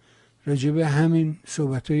بودن راجع به همین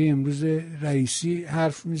صحبت‌های امروز رئیسی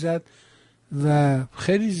حرف میزد و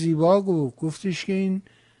خیلی زیبا گفتش که این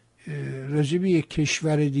راجع به یک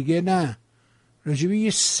کشور دیگه نه، راجع به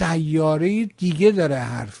یه سیاره دیگه داره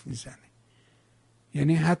حرف میزنه.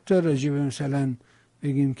 یعنی حتی راجع به مثلا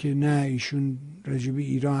بگیم که نه ایشون راجع به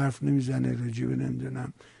ایران حرف نمیزنه، راجع به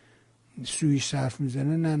نمیدونم سوئیس حرف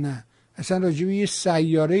میزنه، نه اصلا راجع به یه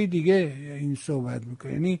سیاره دیگه این صحبت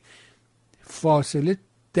میکنه. یعنی فاصله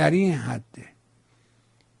در این حده.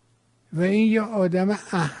 و این یه آدم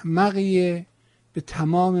احمقیه به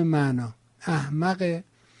تمام معنا، احمقه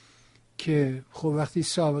که خب وقتی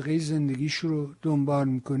سابقه زندگیش رو دنبال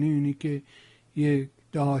میکنی اینی که یه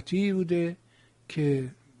دهاتی بوده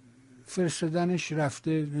که فرستادنش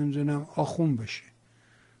رفته نمیدونم آخون بشه،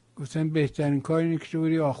 گفتن بهترین کار اینه که تو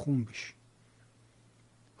بری آخون بشی.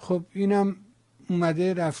 خب اینم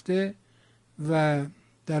اومده رفته و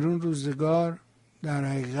در اون روزگار در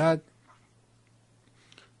حقیقت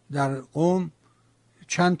در قم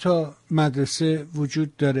چند تا مدرسه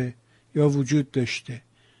وجود داره یا وجود داشته.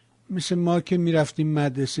 مثل ما که میرفتیم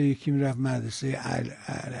مدرسه، یکی میرفت مدرسه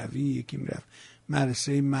عربی، یکی میرفت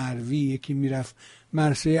مدرسه مروی، یکی میرفت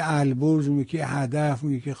مدرسه البرز، اون یکی هدف،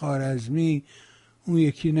 اون یکی خوارزمی، اون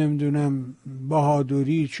یکی نمیدونم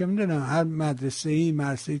بهادری، چه میدونم هر مدرسه‌ای،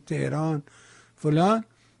 مدرسه تهران فلان.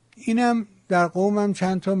 اینم در قم هم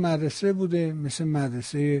چند تا مدرسه بوده، مثل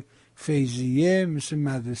مدرسه فیضیه، مثل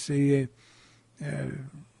مدرسه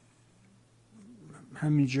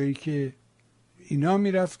همین جایی که اینا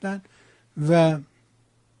میرفتن. و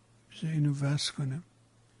اینو وصل کنم.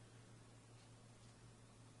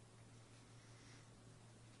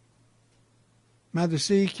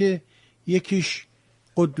 مدرسه ای که یکیش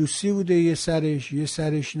قدوسی بوده، یه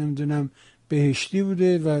سرش نمیدونم بهشتی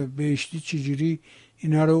بوده و بهشتی چجوری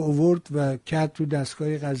اینا رو آورد و کرد تو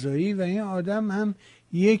دستگاه قضایی. و این آدم هم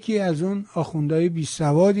یکی از اون آخوندهای بی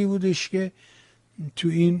سوادی بودش که تو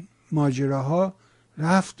این ماجراها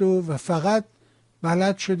رفت و فقط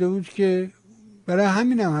بلد شده بود که برای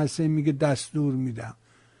همینم هسته میگه دستور میدم،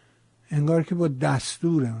 انگار که با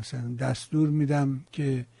دستوره، مثلا دستور میدم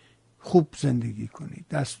که خوب زندگی کنی،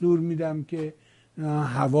 دستور میدم که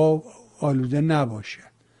هوا آلوده نباشه.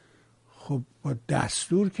 خب با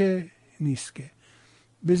دستور که نیست که.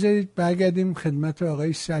 بذارید برگردیم خدمت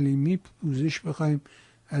آقای سلیمی، پوزش بخوایم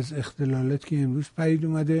از اختلالات که امروز پدید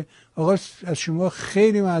اومده. آقا از شما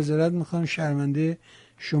خیلی معذرت میخوام، شرمنده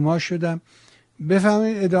شما شدم.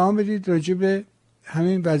 بفهمید ادامه بدید راجع به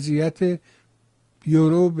همین وضعیت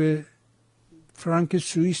یورو به فرانک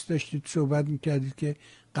سوئیس داشتید صحبت میکردید که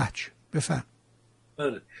قطع شد. بفهم.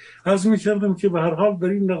 بله، عرض میکردم که به هر حال در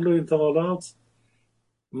این نقل و انتقالات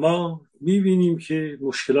ما میبینیم که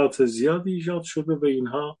مشکلات زیادی ایجاد شده و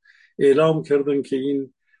اینها اعلام کردن که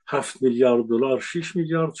این 7 میلیارد دلار 6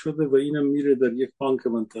 میلیارد شده و اینم میره در یک بانک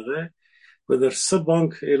منطقه و در 3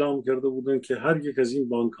 بانک اعلام کرده بودن که هر یک از این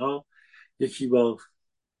بانک ها، یکی با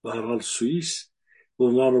به هر حال سوئیس به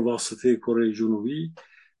عنوان واسطه کره جنوبی،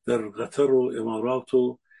 در قطر و امارات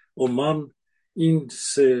و عمان، این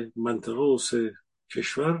 3 منطقه و 3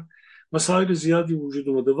 کشور مسائل زیادی وجود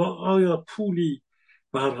اومده و آیا پولی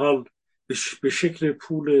به هر حال به شکل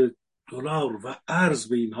پول دلار و ارز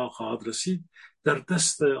به اینها خواهد رسید؟ در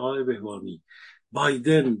دست آقای بهبانی.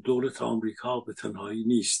 بایدن، دولت آمریکا به تنهایی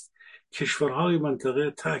نیست. کشورهای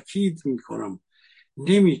منطقه، تأکید میکنم،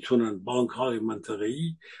 نمیتونن بانک های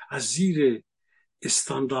منطقه‌ای از زیر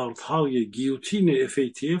استانداردهای گیوتین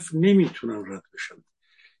FATF نمیتونن رد بشن.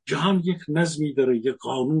 جهان یک نظمی داره، یک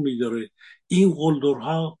قانونی داره. این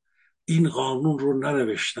قلدرها این قانون رو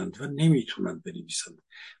ننوشتند و نمیتونن بنویسند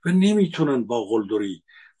و نمیتونن با قلدری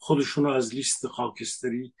خودشون رو از لیست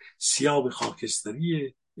خاکستری، سیاه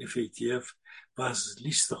خاکستری FATF و از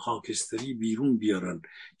لیست خاکستری بیرون بیارن.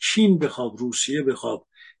 چین بخواد، روسیه بخواد،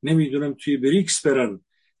 نمیدونم توی بریکس برن،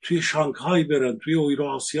 توی شانگهای برن، توی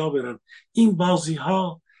اوراسیا برن، این بازی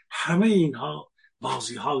ها، همه اینها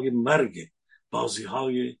بازی های مرگ، بازی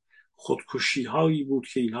های خودکشی هایی بود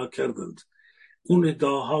که اینها کردند. اون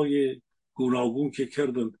ادعاهای گوناگون که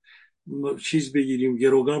کردند، چیز بگیریم،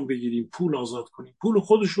 گروگان بگیریم، پول آزاد کنیم، پول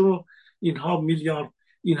خودشون رو اینها میلیارد،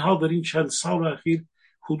 اینها در این چند سال اخیر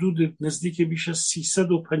حدود نزدیک بیش از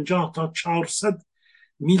 350 تا 400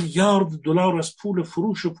 میلیارد دلار از پول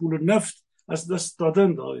فروش و پول نفت از دست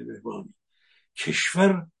دادند. آقای بهبانی،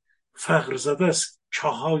 کشور فقر زده است،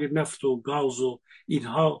 چاهای نفت و گاز و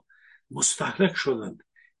اینها مستهلک شدند.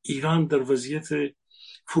 ایران در وضعیت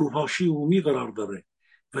فروپاشی عمومی قرار داره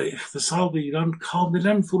و اقتصاد ایران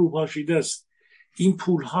کاملا فروپاشیده است. این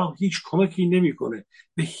پولها هیچ کمکی نمیکنه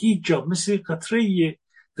به هیچ جا، مثل قطره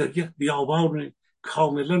در یک بیابان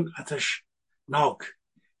کاملا آتشناک،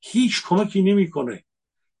 هیچ کمکی نمیکنه.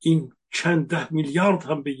 این چند 10 میلیارد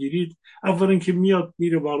هم بگیرید، اولا که میاد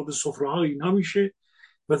میره وارد سفره ها اینها میشه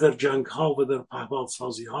و در جنگ ها و در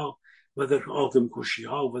پهپادسازی ها و در آدمکشی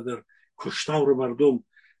ها و در کشتار مردم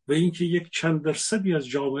و اینکه یک چند درصدی از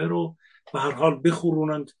جامعه رو به هر حال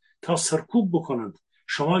بخورونند تا سرکوب بکنند.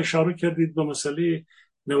 شما اشاره کردید به مسئله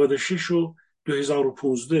 96 و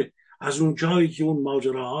 2015. از اون جایی که اون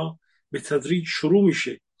ماجراها به تدریج شروع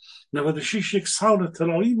میشه، 96 یک سال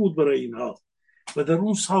طلایی بود برای اینها و در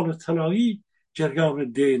اون سال طلایی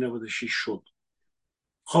جریان دی 96 شد.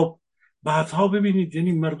 خب بعدها ببینید،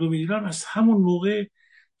 یعنی مردم ایران از همون موقع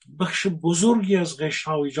بخش بزرگی از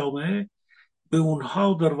قشرهای جامعه به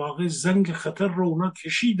اونها در واقع زنگ خطر رو اونا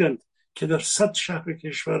کشیدند که در 100 شهر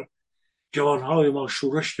کشور جوانهای ما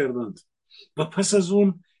شورش کردند و پس از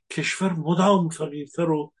اون کشور مدام فقیرتر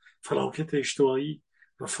و فلاکت اجتماعی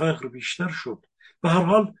و فقر بیشتر شد. به هر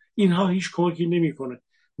حال اینها هیچ کمکی نمیکنه.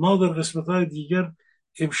 ما در قسمت‌های دیگر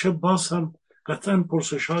امشب باز هم قطعا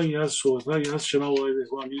پرسش‌هایی هست، صحبت‌هایی هست جناب آقای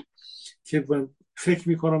بهبانی که من فکر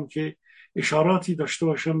میکنم که اشاراتی داشته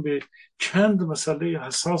باشم به چند مسئله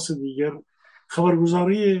حساس دیگر.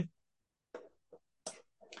 خبرگزاری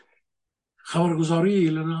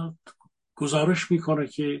ایران گزارش میکنه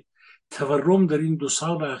که تورم در این 2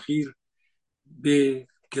 سال اخیر به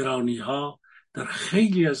گرانی ها در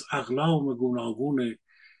خیلی از اقلام گوناگون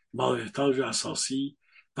مایحتاج اساسی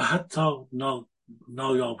و حتی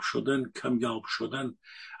نایاب شدن، کمیاب شدن،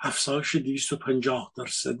 افزایش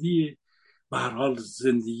 250% به هر حال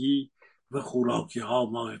زندگی و خوراکی ها،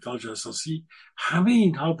 مایحتاج اساسی، همه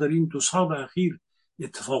اینها در این 2 سال اخیر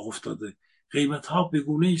اتفاق افتاده. قیمت ها به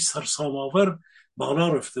گونه‌ای سرسام آور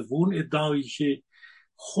بالا رفته و اون ادعایی که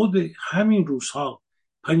خود همین روزها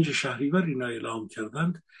 5 شهریور اینا اعلام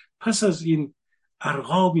کردند، پس از این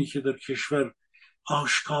ارقامی که در کشور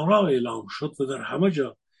آشکارا اعلام شد و در همه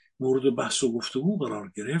جا مورد بحث و گفتگو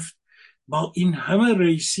قرار گرفت، با این همه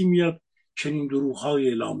رئیسی میاد چنین دروغهای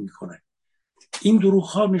اعلام میکنه. این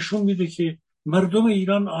دروغها نشون میده که مردم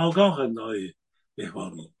ایران آگاهند آقای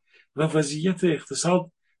بهبانی و وضعیت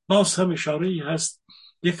اقتصاد. باز هم اشاره‌ای هست،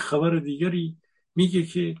 یک خبر دیگری میگه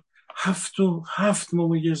که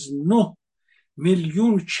 7.9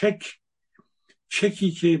 میلیون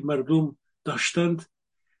چکی که مردم داشتند،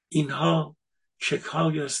 اینها چک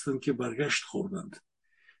هایی هستند که برگشت خوردند.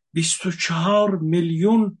 24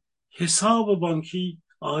 میلیون حساب بانکی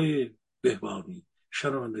آقای بهبانی،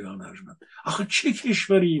 شنوندگان ارجمند، آخه چه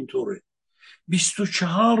کشوری اینطوره؟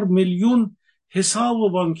 24 میلیون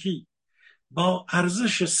حساب بانکی با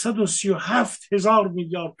ارزش 137,000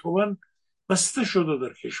 میلیارد تومان بسته شده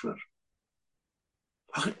در کشور.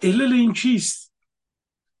 آخه علل این چیست؟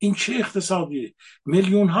 این چه اقتصادیه؟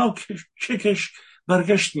 میلیون ها چکش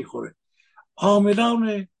برگشت میخوره.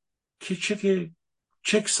 عاملان که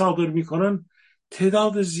چک صادر میکنن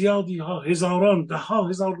تعداد زیادی ها، هزاران، ده ها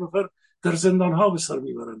هزار نفر در زندان ها به سر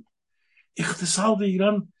میبرند. اقتصاد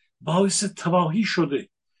ایران باعث تباهی شده.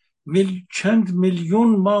 چند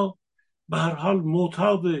میلیون ما به هر حال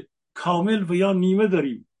معتاد کامل و یا نیمه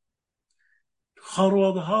داریم.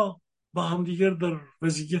 خانواده ها با همدیگر در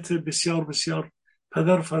وضعیت بسیار بسیار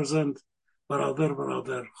پدر فرزند،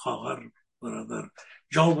 برادر خواهر برادر،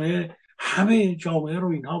 همه جامعه رو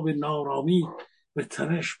اینها به نارامی، به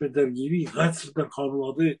تنش، به درگیری، قتل در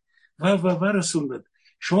خانواده و رسوندن.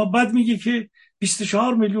 شما بعد میگی که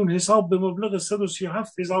 24 میلیون حساب به مبلغ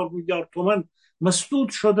 137 هزار میلیارد تومان مسدود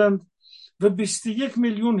شدند و 21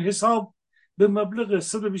 میلیون حساب به مبلغ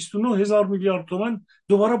 129 هزار میلیارد تومان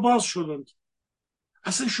دوباره باز شدند.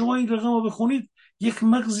 اصلا شما این رقم رو بخونید، یک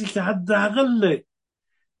مغزی که حداقل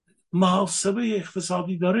محاسبه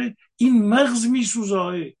اقتصادی داره این مغز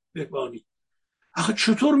میسوزه. بهبانی آخه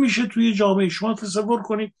چطور میشه توی جامعه؟ شما تصور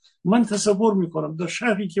کنید، من تصور میکنم در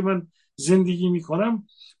شهری که من زندگی میکنم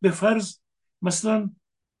به فرض مثلا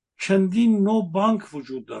چندین نوع بانک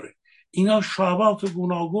وجود داره، اینا شعبات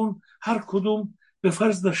گوناگون، هر کدوم به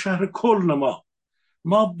فرض در شهر کل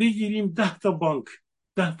ما بگیریم 10 تا بانک،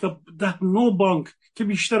 10 نوع بانک که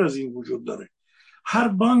بیشتر از این وجود داره. هر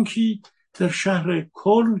بانکی در شهر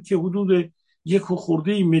کل که حدود 1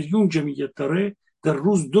 میلیون جمعیت داره، در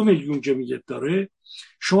روز 2 میلیون جمعیت داره،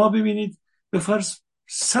 شما ببینید به فرض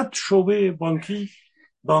 100 شعبه بانکی،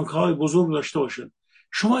 بانک های بزرگ داشته باشن.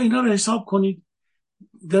 شما اینا رو حساب کنید.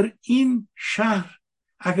 در این شهر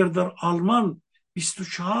اگر در آلمان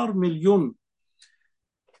 24 میلیون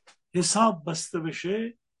حساب بسته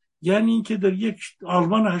بشه، یعنی اینکه در یک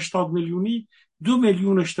آلمان 80 میلیونی 2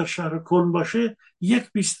 میلیونش در شهر کلن باشه،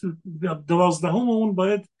 1/12 اون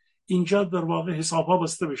باید اینجا در واقع حساب ها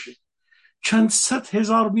بسته بشه. چند صد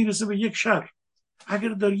هزار میرسه به یک شهر. اگر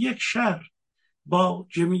در یک شهر با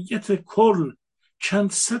جمعیت کلن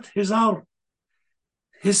چند صد هزار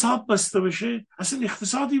حساب بسته بشه، اصلا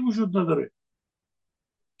اقتصادی وجود نداره.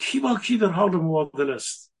 کی با کی در حال مبادله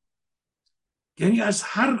است؟ یعنی از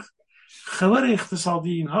هر خبر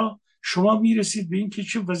اقتصادی اینها شما میرسید به این که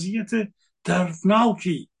چه وضعیت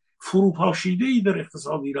دردناکی، فروپاشیده‌ای در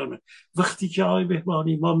اقتصاد ایرانه. وقتی که آقای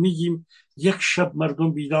بهبانی ما میگیم یک شب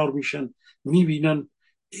مردم بیدار میشن، میبینن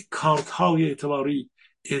کارت های اعتباری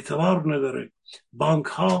اعتبار نداره، بانک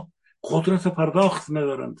ها قدرت پرداخت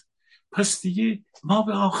ندارند، پس دیگه ما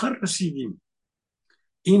به آخر رسیدیم.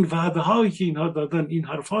 این وعده هایی که اینها دادن، این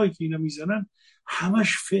حرف هایی که اینا میزنن،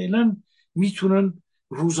 همش فعلا میتونن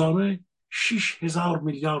روزانه 6,000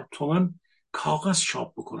 میلیارد تومان کاغذ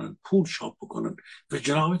چاپ بکنن، پول چاپ بکنن و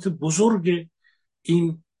جنایت بزرگ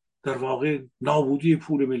این در واقع نابودی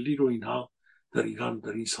پول ملی رو اینها در ایران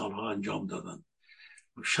در این سالها انجام دادن.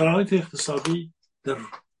 شرایط اقتصادی در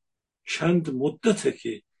چند مدته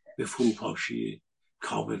که به فروپاشی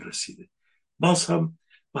کامل رسیده. باز هم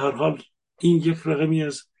به هر حال این یک رقمی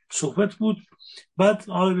از صحبت بود. بعد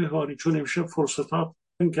آقای بهبانی چون امشب فرصتات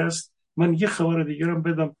است، من یک خبر دیگرم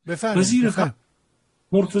بدم.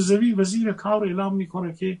 مرتضوی وزیر کار اعلام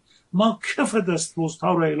میکنه که ما کف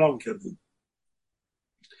دستمزدها رو اعلام کردیم.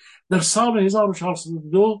 در سال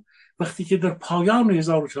 1402 وقتی که در پایان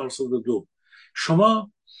 1402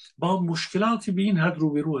 شما با مشکلاتی به این حد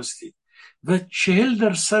روبرو هستید و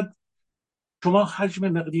 40% شما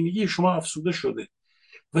حجم نقدینگی شما افزوده شده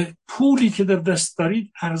و پولی که در دست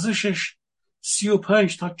دارید ارزشش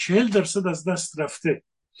 35 تا 40% از دست رفته،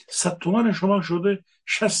 100 تومن شما شده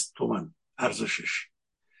 60 تومن ارزشش.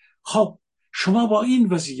 خب شما با این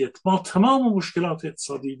وضعیت، با تمام مشکلات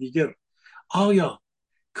اقتصادی دیگر، آیا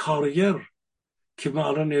کارگر که من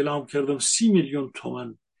الان اعلام کردم 30 میلیون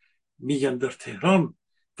تومن میگن در تهران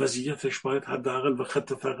وضعیتش باید حداقل به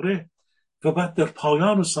خط فقره، و بعد در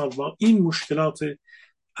پایان سال با این مشکلات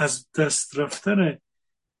از دست رفتن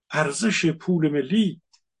ارزش پول ملی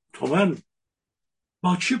تومن،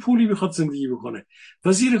 با چه پولی میخواد زندگی بکنه؟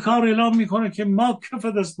 وزیر کار اعلام میکنه که ما کف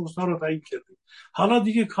دستمزدها رو تعیین کردیم. حالا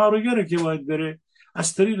دیگه کارگره که باید بره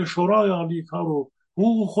از طریق شورای عالی کار و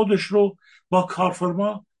حقوق خودش رو با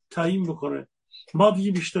کارفرما تعیین بکنه. ما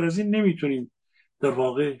دیگه بیشتر از این نمیتونیم در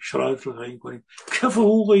واقع شرایط رو تعیین کنیم. کف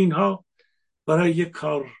حقوق اینها برای یک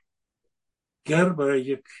کارگر، برای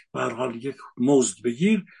یک به هر حال یک مزد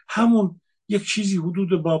بگیر، همون یک چیزی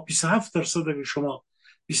حدود با 27% اگه شما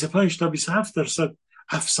 25 تا 27%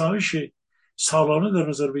 افزایش سالانه در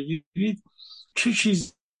نظر بگیرید، چه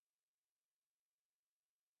چیز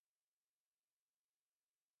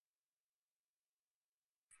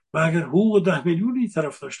و اگر حقوق 10 میلیونی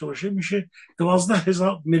طرف داشته باشه میشه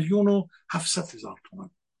 12 میلیون و 700 هزار تومان.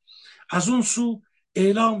 از اون سو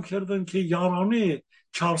اعلام کردن که یارانه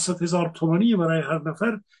 400 هزار تومانی برای هر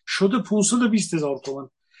نفر شده 520 هزار تومان.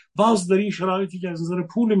 باز در این شرایطی که از نظر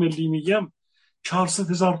پول ملی میگم 400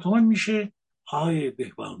 هزار تومان میشه آقای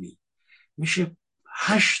بهبانی میشه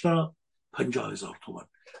 8 تا 50 هزار تومان.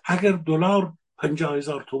 اگر دلار 50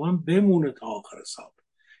 هزار تومان بمونه تا آخر سال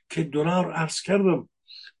که دلار عرض کردم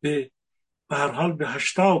به هر حال به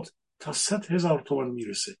 80 تا 100 هزار تومان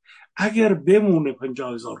میرسه، اگر بمونه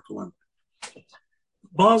 50 هزار تومان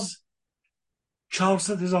باز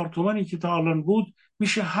 400 هزار تومانی که تا الان بود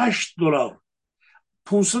میشه 8 دلار.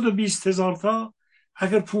 520 هزار تا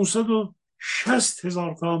اگر 560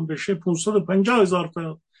 هزار تا بشه 550 هزار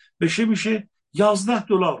تا بشه میشه 11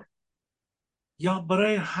 دلار. یا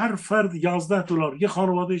برای هر فرد 11 دلار. یه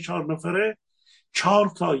خانواده 4 نفره 4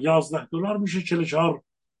 تا 11 دلار میشه 44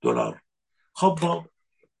 دلار. خب با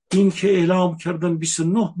این که اعلام کردن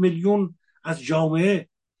 29 میلیون از جامعه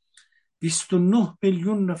 29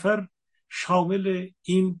 میلیون نفر شامل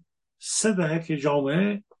این 3 دهه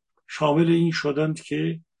جامعه شامل این شدند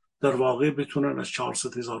که در واقع بتونن از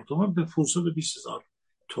 400 هزار تومان به 520 هزار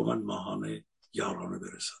تومان ماهانه یارانه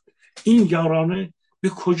برسند. این یارانه به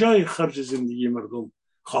کجای خرج زندگی مردم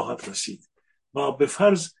خواهد رسید؟ و به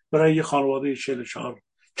فرض برای یه خانواده 44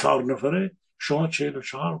 نفره شما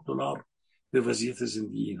 44 دلار به وضعیت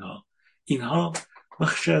زندگی اینها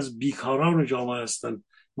بخشی از بیکاران جامعه هستند،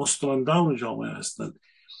 مستمندان جامعه هستند،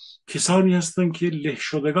 کسانی هستند که له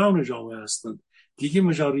شدگان جامعه هستند، دیگه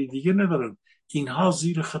مجاری دیگه ندارند. اینها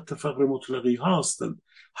زیر خط فقر مطلقی ها هستند،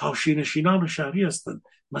 حاشیه‌نشینان شهری هستند،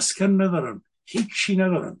 مسکن ندارند، هیچی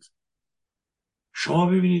ندارند. شما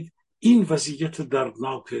ببینید این وضعیت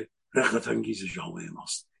دردناک رغبت انگیز جامعه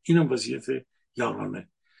ماست. اینم وضعیت یارانه.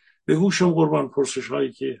 به گوشم قربان پرسش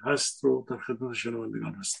هایی که هست رو در خدمت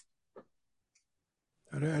شنوندگان هست.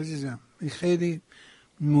 آره عزیزم، این خیلی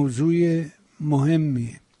موضوع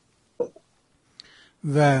مهمیه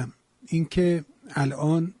و اینکه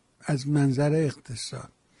الان از منظر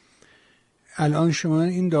اقتصاد الان شما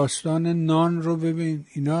این داستان نان رو ببین،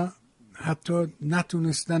 اینا حتی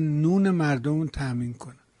نتونستن نون مردم رو تامین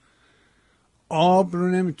کنن، آب رو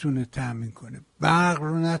نمیتونه تامین کنه، برق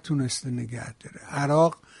رو نتونسته نگه داره.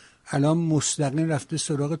 عراق الان مستقیم رفته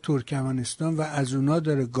سراغ ترکمنستان و از اونا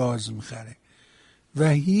داره گاز میخره و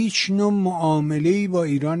هیچ نوع معامله‌ای با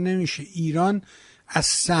ایران نمیشه. ایران از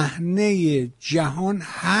صحنه جهان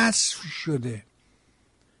حذف شده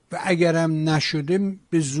و اگرم نشده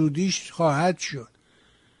به زودیش خواهد شد.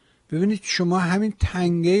 ببینید شما همین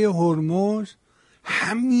تنگه هرمز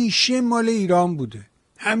همیشه مال ایران بوده،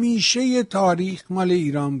 همیشه یه تاریخ مال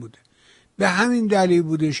ایران بوده. به همین دلیل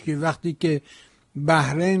بودش که وقتی که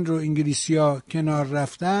بحرین رو انگلیسی‌ها کنار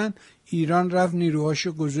رفتن، ایران رفت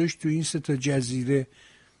نیروهاشو گذاشت تو این 3 جزیره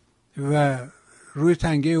و روی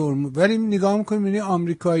تنگه هرمز. ولی نگاه میکنیم می‌بینی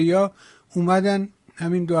آمریکایی‌ها اومدن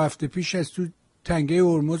همین 2 هفته پیش از تو تنگه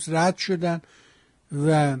هرمز رد شدن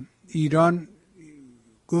و ایران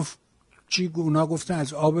گفت چی؟ اونا گفتن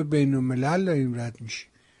از آب بین الملل داریم رد میشه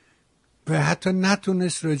و حتی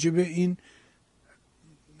نتونست راجع به این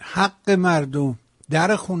حق مردم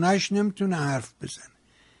در خونهش نمیتونه حرف بزنه.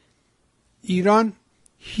 ایران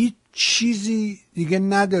هیچ چیزی دیگه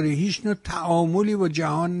نداره، هیچ نوع تعاملی با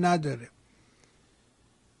جهان نداره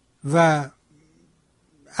و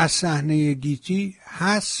از صحنه گیتی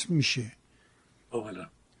حذف میشه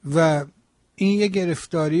و این یه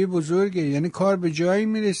گرفتاری بزرگه. یعنی کار به جایی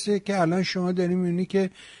میرسه که الان شما داریم میبینی که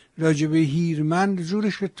راجب هیرمند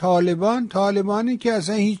زورش به طالبانی که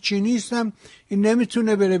اصلا هیچی نیستم، این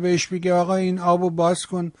نمیتونه بره بهش بگه آقا این آبو باز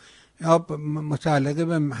کن، آب متعلق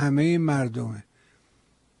به همه مردمه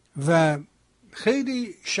و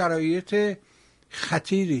خیلی شرایط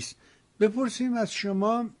خطیری است. بپرسیم از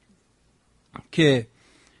شما که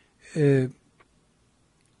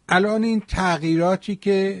الان این تغییراتی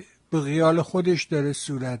که به خیال خودش داره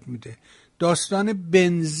صورت میده، داستان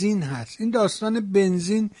بنزین هست. این داستان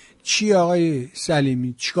بنزین چی آقای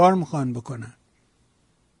سلیمی؟ چیکار میخوان بکنن؟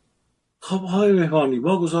 خب آقای مهمانی،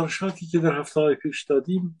 ما گزارشاتی که در هفته‌های پیش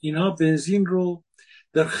دادیم اینها بنزین رو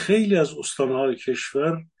در خیلی از استانهای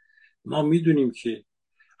کشور ما میدونیم که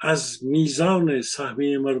از میزان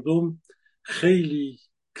سهمیه مردم خیلی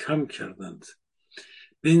کم کردند.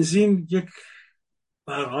 بنزین یک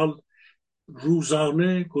به هر حال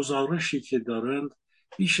روزانه گزارشی که دارند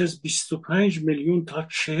بیش از 25 میلیون تا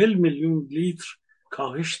 40 میلیون لیتر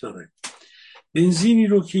کاهش داره. بنزینی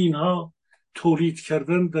رو که اینها تولید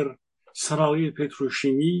کردن در صنایع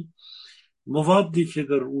پتروشیمی، موادی که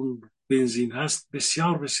در اون بنزین هست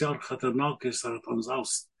بسیار بسیار خطرناک سرطانزا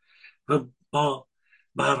است و با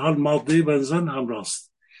به هر حال ماده بنزین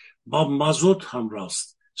همراست، با مازوت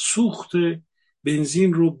همراست. سوخت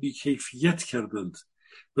بنزین رو بیکیفیت کردند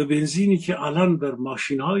و بنزینی که الان در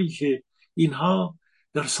ماشین هایی که اینها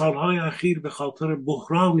در سالهای اخیر به خاطر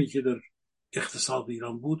بحرانی که در اقتصاد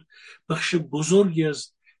ایران بود، بخش بزرگی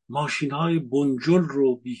از ماشین های بنجل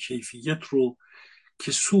رو بیکیفیت رو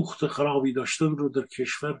که سوخت خرابی داشتن رو در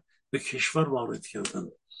کشور به کشور وارد کردن.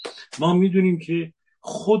 ما میدونیم که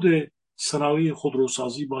خود صنایع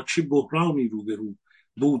خودروسازی با چه بحرانی روبرو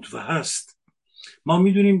بود و هست. ما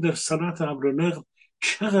میدونیم در صنعت امر و نقل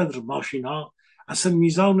چقدر ماشین ها، اصلا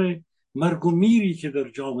میزان مرگ و میری که در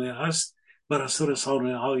جامعه هست بر اثر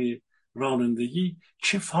رسانه های رانندگی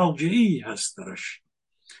چه فاجعه‌ای هست درش.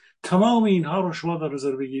 تمام اینها رو شما در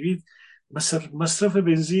نظر بگیرید. مصرف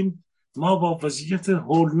بنزین، ما با وضعیت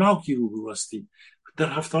هولناکی روبرو هستیم. در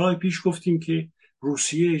هفته‌های پیش گفتیم که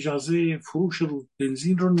روسیه اجازه فروش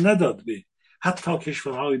بنزین رو نداد به حتی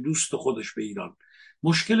کشورهای دوست خودش به ایران.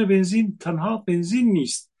 مشکل بنزین تنها بنزین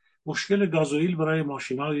نیست، مشکل گازوئیل برای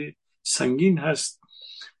ماشین‌های سنگین هست،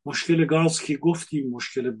 مشکل گاز که گفتیم،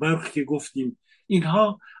 مشکل برق که گفتیم.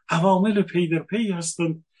 اینها عوامل پی در پی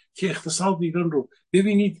هستند که اقتصاد ایران رو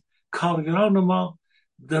ببینید. کارگران ما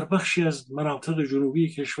در بخشی از مناطق جنوبی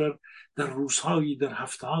کشور در روزهایی، در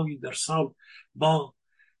هفته‌هایی در سال با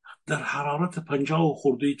در حرارت 50 و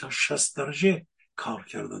خورده تا 60 درجه کار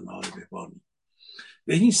کردن آقای بهبانی.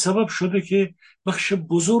 و این سبب شده که بخش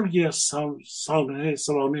بزرگی از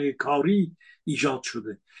سالانه کاری ایجاد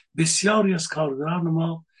شده. بسیاری از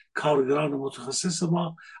کارگران متخصص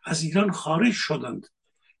ما از ایران خارج شدند.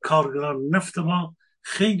 کارگران نفت ما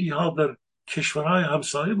خیلی ها در کشورهای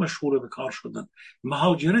همسایه مشغول به کار شدند.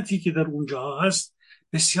 مهاجرتی که در اونجا هست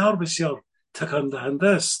بسیار بسیار تکان دهنده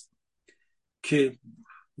است که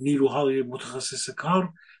نیروهای متخصص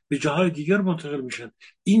کار به جاهای دیگر منتقل میشن.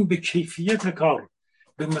 این به کیفیت کار،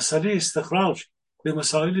 به مسئله استخراج، به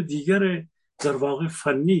مسائل دیگر در واقع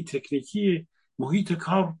فنی تکنیکی محیط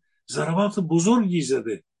کار ضربات بزرگی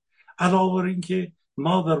زده. علاوه بر این که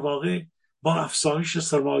ما در واقع با افزایش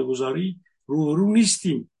سرمایه گذاری روبرو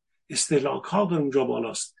نیستیم، استهلاکات در اونجا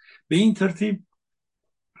بالاست. به این ترتیب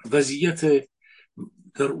وضعیت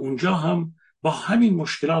در اونجا هم با همین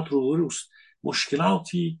مشکلات روبروست.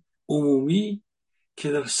 مشکلاتی عمومی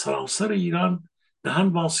که در سراسر ایران دهن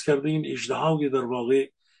باز کرده. این اژدهای در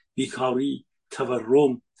واقع بیکاری،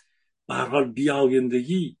 تورم، به هر حال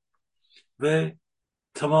بیایندگی و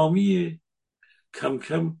تمامی کم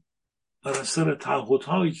کم بر اثر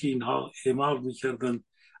تعهدهایی که اینها اعمال میکردن،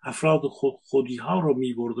 افراد خودیها رو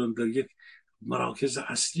میبردن در یک مراکز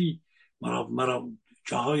اصلی،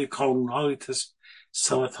 جاهای قانونهای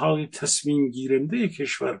سمتهای تصمیم گیرنده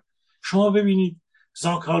کشور. شما ببینید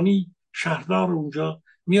زاکانی شهردار اونجا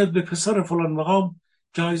میاد به پسر فلان مقام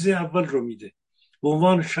جایزه اول رو میده به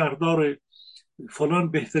عنوان شهردار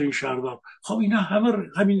فلان، بهترین شهردار. خب اینا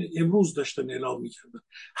همین امروز داشتن اعلام میکردن.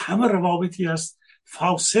 همه روابطی هست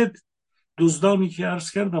فاسد. دزدانی که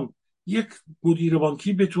عرض کردم، یک مدیر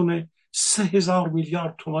بانکی بتونه 3000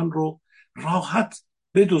 میلیارد تومان رو راحت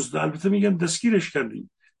بدزده. البته میگن دستگیرش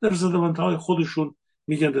کردیم، در زدمندهای خودشون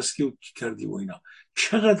میگن دستگیر کردیم و اینا.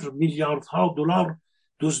 چقدر میلیاردها دلار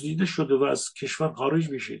دزدیده شده و از کشور خارج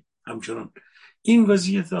میشه همچنان. این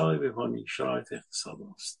وضعیت آقای بهبانی شرایط اقتصاد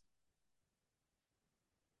است.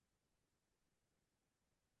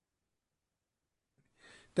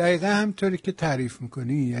 دقیقا همطوری که تعریف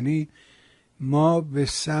میکنی، یعنی ما به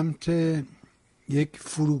سمت یک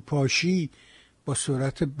فروپاشی با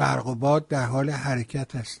سرعت برق و باد در حال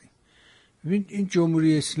حرکت هستیم. ببین این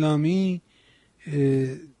جمهوری اسلامی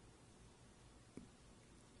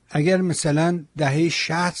اگر مثلا دهه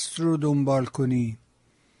 60 رو دنبال کنی،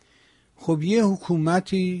 خب یه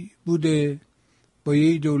حکومتی بوده با یه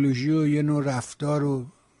ایدئولوژی و یه نوع رفتار و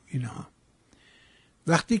اینها.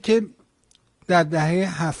 وقتی که در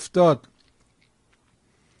دهه 70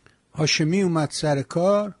 هاشمی اومد سر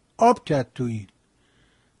کار، آب کرد تو این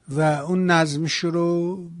و اون نظمش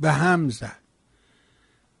رو به هم زد.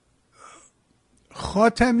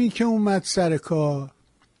 خاتمی که اومد سر کار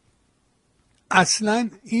اصلا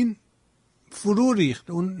این فرو ریخت،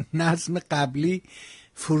 اون نظم قبلی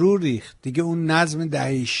فرو ریخت دیگه. اون نظم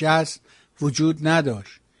دهه 60 وجود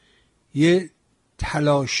نداشت، یه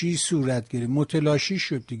تلاشی صورت گرفت، متلاشی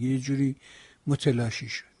شد دیگه، یه جوری متلاشی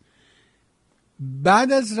شد.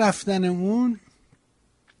 بعد از رفتن اون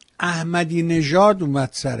احمدی نژاد اومد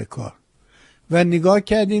سر کار و نگاه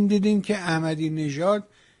کردیم دیدیم که احمدی نژاد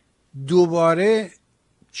دوباره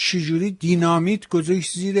چجوری دینامیت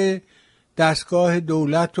گذاشت زیر دستگاه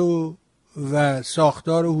دولت و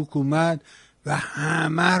ساختار حکومت و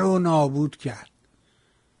همه رو نابود کرد.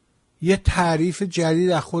 یه تعریف جدید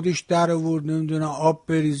از خودش در آورد، نمیدونم آب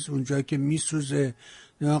بریز اونجا که میسوزه،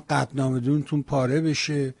 قطعنامدونتون پاره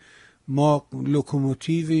بشه، ما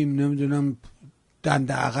لوکوموتیویم، نمیدونم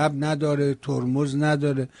دنده عقب نداره، ترمز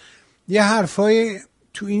نداره، یه حرفای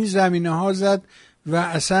تو این زمینه ها زد و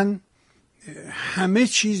اصلا همه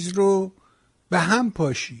چیز رو به هم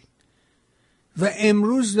پاشید. و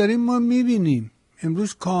امروز داریم ما میبینیم،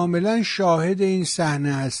 امروز کاملا شاهد این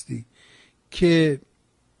صحنه هستی که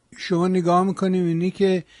شما نگاه میکنیم اینی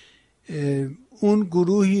که اون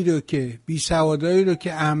گروهی رو که بیسوادایی رو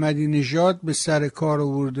که احمدی نژاد به سر کار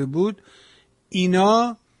آورده بود،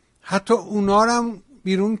 اینا حتی اونا رو هم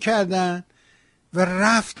بیرون کردن و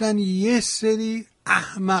رفتن یه سری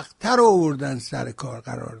احمق‌تر رو آوردن سر کار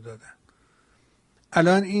قرار دادن.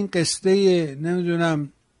 الان این قصه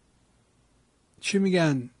نمیدونم چی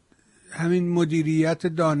میگن، همین مدیریت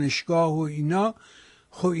دانشگاه و اینا،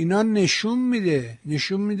 خب اینا نشون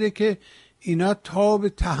میده که اینا تاب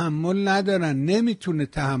تحمل ندارن، نمیتونه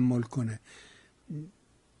تحمل کنه.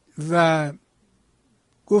 و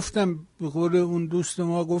گفتم به قول اون دوست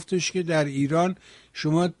ما گفتش که در ایران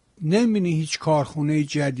شما نمیبینی هیچ کارخونه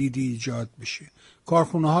جدیدی ایجاد بشه،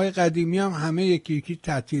 کارخونه های قدیمی هم همه یکی یکی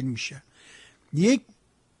تعطیل میشن. یک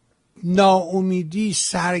ناامیدی،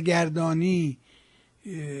 سرگردانی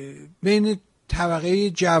بین طبقه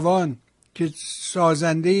جوان که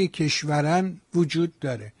سازنده کشورن وجود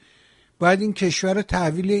داره. باید این کشور رو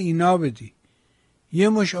تحویل اینا بدی. یه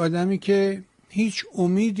مش آدمی که هیچ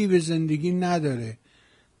امیدی به زندگی نداره،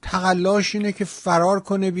 تقلاش اینه که فرار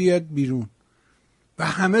کنه بیاد بیرون و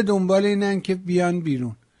همه دنبال اینن که بیان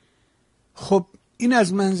بیرون. خب این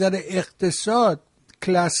از منظر اقتصاد،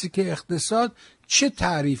 کلاسیک اقتصاد، چه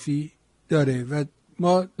تعریفی داره و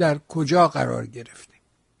ما در کجا قرار گرفتیم؟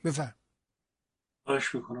 بفرم.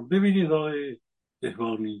 خواهش میکنم. ببینید آقای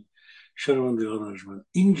بهبانی، شنوندگان ارجمند،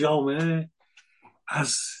 این جامعه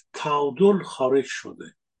از تعادل خارج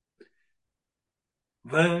شده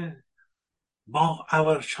و با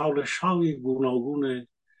عبرچالش‌های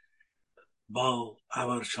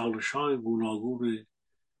گوناگون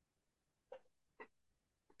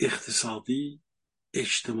اقتصادی،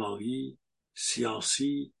 اجتماعی،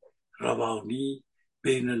 سیاسی، روانی،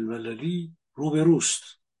 بین المللی روبروست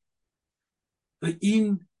و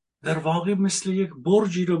این در واقع مثل یک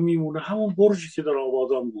برجی رو میمونه، همون برجی که در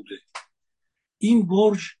آبادان بوده. این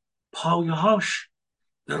برج پایه‌هاش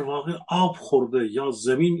در واقع آب خورده یا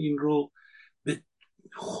زمین این رو به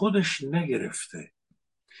خودش نگرفته،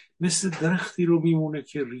 مثل درختی رو میمونه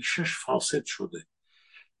که ریشش فاسد شده.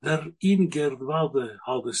 در این گردباد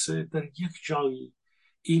حادثه در یک جایی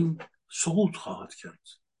این سقوط خواهد کرد،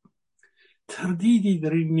 تردیدی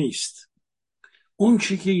در این نیست. اون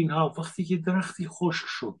چی که اینها وقتی که درختی خشک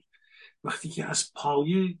شد، وقتی که از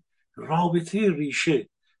پایه رابطه ریشه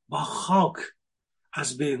با خاک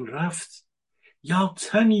از بین رفت، یا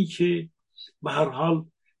تنی که به هر حال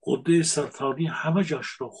غده سرطانی همه جاش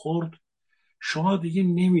رو خورد، شما دیگه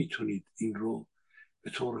نمیتونید این رو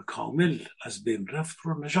به طور کامل از بین رفت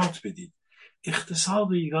رو نجات بدید.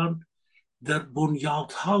 اقتصاد ایران در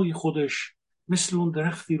بنیادهای خودش مثل اون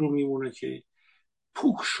درختی رو میمونه که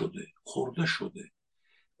پوک شده، خورده شده،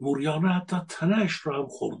 موریانه حتی تنهش رو هم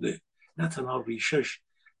خورده، نه تنها ریشش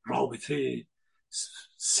رابطه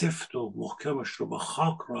سفت و محکمش رو با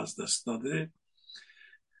خاک رو از دست داده،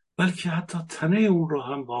 بلکه حتی تنه اون رو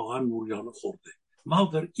هم واقعا موریانه خورده. ما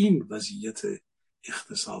در این وضعیت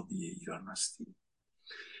اقتصادی ایران هستیم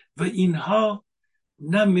و اینها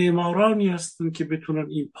نه معمارانی هستند که بتونن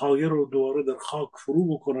این پایه رو دوباره در خاک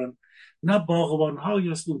فرو بکنن، نه باغبان‌هایی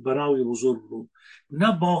هستند برای بزرگ رو،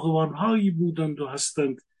 نه باغبان‌هایی بودند و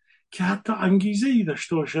هستند که حتی انگیزه‌ای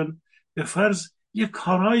داشته باشن به فرض یک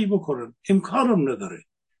کارهایی بکنن. امکانم نداره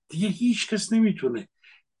دیگه. هیچ کس نمیتونه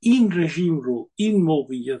این رژیم رو، این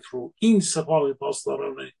موقعیت رو، این سپاه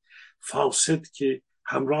پاسداران فاسد که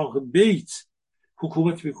همراه بیت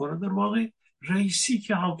حکومت میکنه، در واقع رئیسی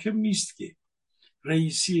که حاکم نیست، که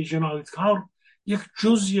رئیسی جنایتکار یک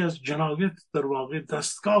جزئی از جنایت، در واقع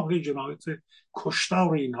دستگاه جنایت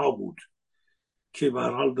کشتار اینها بود که به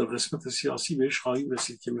هر حال در قسمت سیاسی بهش خواهیم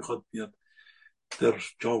رسید که میخواد بیاد در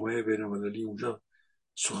جامعه بین‌المللی اونجا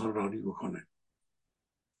سخنرانی بکنه.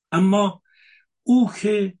 اما او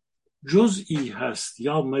که جزئی هست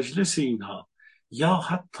یا مجلس اینها یا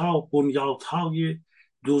حتی بنیادهای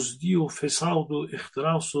دزدی و فساد و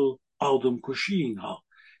اختلاس و آدمکشی اینها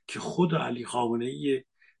که خود علی خامنه‌ای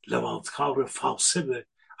لواطکار فاسد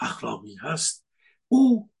اخلاقی هست،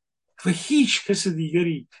 او و هیچ کس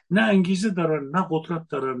دیگری نه انگیزه دارن، نه قدرت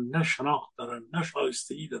دارن، نه شناخت دارن، نه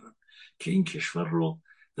شایستگی دارن که این کشور رو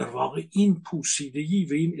در واقع این پوسیدگی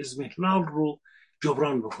و این اضمحلال رو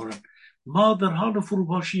جبران بکنن. ما در حال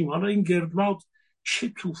فروپاشیم. حالا این گردباد چه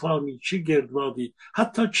طوفانی، چه گردبادی،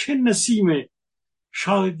 حتی چه نسیم،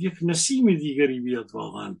 شاید یک نسیم دیگری بیاد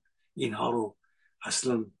واقعا اینها رو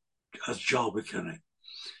اصلا از جا بکنه.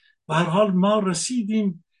 به هر حال ما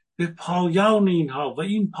رسیدیم به پایان اینها و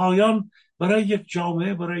این پایان برای یک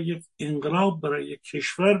جامعه، برای یک انقلاب، برای یک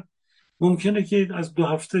کشور ممکنه که از 2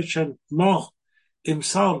 هفته، چند ماه،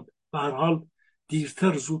 امسال، به هر حال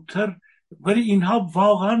دیرتر زودتر، ولی اینها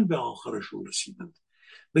واقعا به آخرشون رسیدند.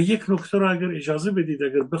 و یک نکته رو اگر اجازه بدید،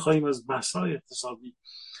 اگر بخوایم از بحث‌های اقتصادی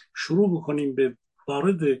شروع بکنیم به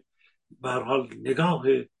وارد به هر حال نگاه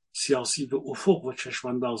سیاسی به افق و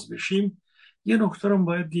چشمانداز بشیم، یه نکته رو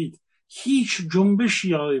باید دید. هیچ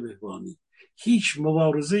جنبشی آقای بهبانی، هیچ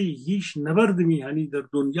مبارزه‌ای، هیچ نبرد میهنی در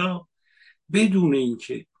دنیا بدون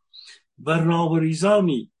اینکه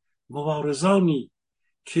برنامه‌ریزانی، مبارزانی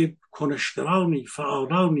که کنشگرانی،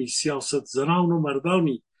 فعالانی، سیاست زنان و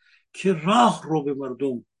مردانی که راه رو به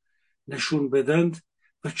مردم نشون بدند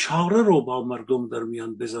و چاره رو با مردم در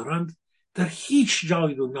میان بذارند، در هیچ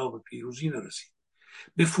جای دنیا به پیروزی نرسید.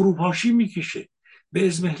 به فروپاشی میکشه، به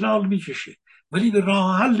اضمحلال میکشه، ولی به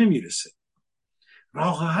راه حل نمیرسه.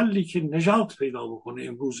 راه حلی که نجات پیدا بکنه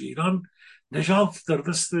امروز ایران، نجات در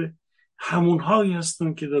دست همونهایی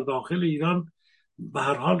هستند که در داخل ایران به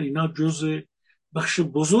هر حال اینا جزء بخش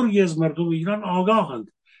بزرگی از مردم ایران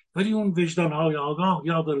آگاهند، ولی اون وجدانهای آگاه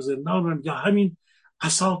یا در زندانند یا همین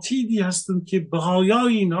اساتیدی هستند که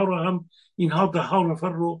بقایای اینها رو هم، اینها 10 نفر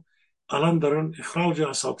رو الان دارن اخراج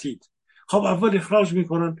اساتید. خب اول اخراج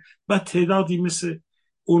میکنن، بعد تعدادی مثل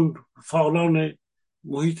اون فعالان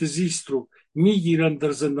محیط زیست رو میگیرن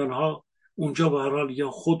در زندانها، اونجا به هر حال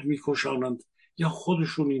یا خود میکشانند یا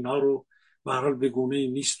خودشون اینها رو به هر حال به گونه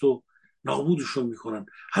نیست و نابودشون میکنن.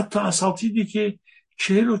 حتی اساتیدی که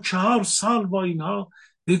 44 سال با اینها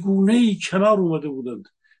به گونه‌ای کنار اومده بودند،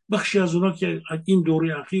 بخشی از اونا که این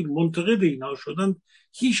دوره اخیر منتقد اینها شدند،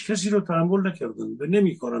 هیچ کسی رو تحمل نکردند و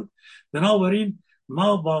نمیکنند. بنابراین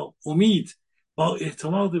ما با امید، با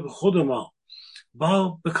اعتماد به خود ما،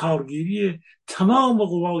 با به کارگیری تمام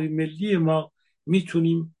قوای ملی ما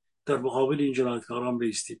میتونیم در مقابل این جنایتکاران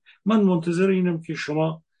بایستیم. من منتظر اینم که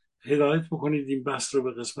شما هدایت بکنید این بحث رو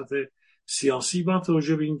به قسمت سیاسی، با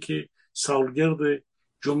توجه به اینکه سالگرد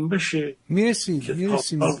جنبش میرسیم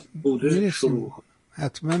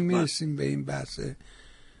حتما میرسیم به این بحث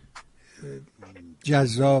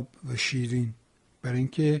جذاب و شیرین، برای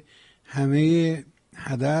اینکه همه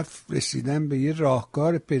هدف رسیدن به یه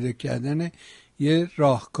راهکار، پیدا کردن یه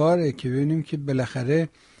راهکاره که ببینیم که بالاخره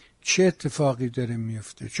چه اتفاقی داره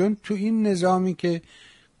میفته. چون تو این نظامی که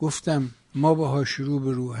گفتم ما باهاش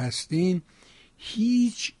روبرو هستیم،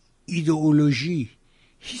 هیچ ایدئولوژی،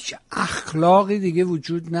 هیچ اخلاقی دیگه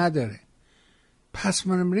وجود نداره. پس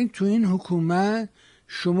بنابراین تو این حکومت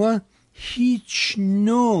شما هیچ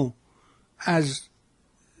نوع از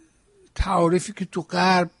تعاریفی که تو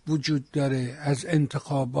غرب وجود داره از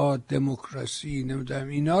انتخابات، دموکراسی، نمیدونم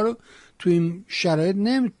اینا رو تو این شرایط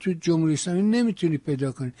تو جمهوری اسلامی نمیتونی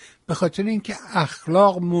پیدا کنی، به خاطر اینکه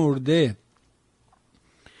اخلاق مرده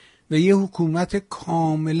و یه حکومت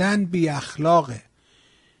کاملا بی اخلاقه.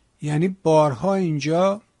 یعنی بارها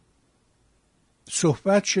اینجا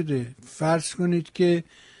صحبت شده، فرض کنید که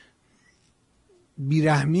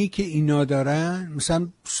بیرحمی که اینا دارن، مثلا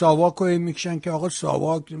ساواک رو میکشن که آقا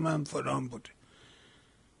ساواک من فلان بوده،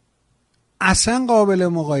 اصلا قابل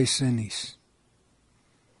مقایسه نیست.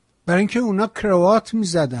 برای اینکه اونا کروات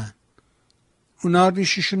میزدن، اونا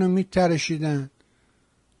ریششون رو میترشیدن،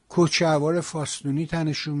 کوچه‌وار فاستونی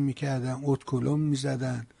تنشون میکردن، اتکلم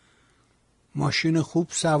میزدن، ماشین خوب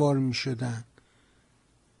سوار میشدن.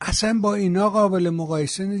 اصلا با اینا قابل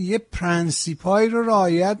مقایسه نیست. یه پرنسیپایی رو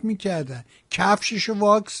رعایت میکردن، کفششو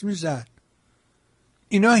واکس میزد.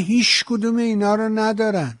 اینا هیچ کدوم اینا رو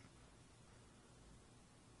ندارن.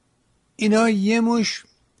 اینا یه مش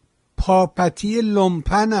پاپتی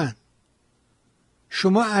لومپنن.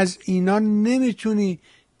 شما از اینا نمیتونی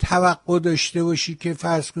توقع داشته باشی که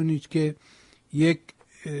فرض کنید که یک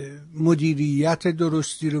مدیریت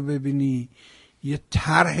درستی رو ببینی، یه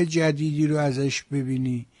طرح جدیدی رو ازش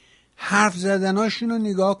ببینی. حرف زدناشون رو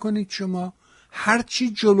نگاه کنید شما، هرچی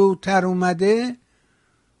جلوتر اومده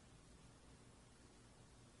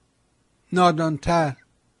نادانتر،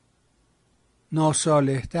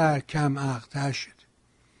 ناصالحتر، کم عقل‌تر شده.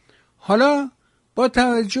 حالا با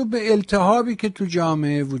توجه به التهابی که تو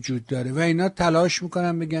جامعه وجود داره و اینا تلاش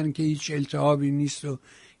میکنن بگن که هیچ التهابی نیست و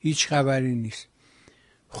هیچ خبری نیست.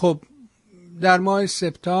 خب در ماه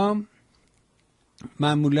سپتامبر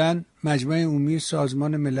معمولا مجمع عمومی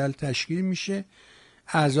سازمان ملل تشکیل میشه،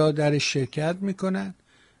 اعضا درش شرکت میکنن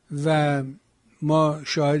و ما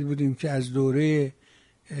شاهد بودیم که از دوره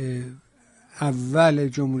اول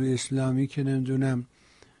جمهوری اسلامی که نمیدونم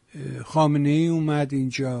خامنه ای اومد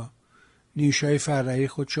اینجا، نیشای فرعی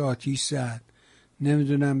خودشو آتیش زد،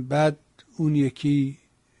 نمیدونم بعد اون یکی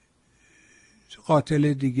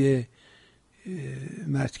قاتل دیگه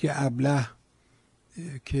مرد که ابله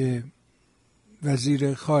که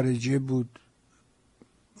وزیر خارجه بود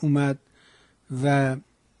اومد و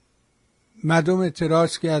مردم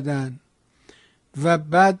اعتراض کردن و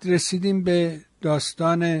بعد رسیدیم به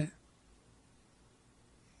داستان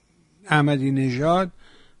احمدی نژاد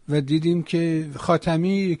و دیدیم که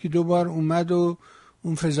خاتمی یکی دو بار اومد و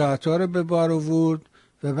اون فضاحت‌ها رو به بار آورد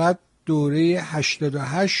و بعد دوره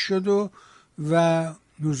 88 شد و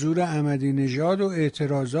حضور احمدی نژاد و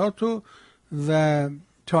اعتراضات و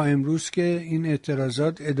تا امروز که این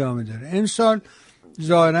اعتراضات ادامه داره. امسال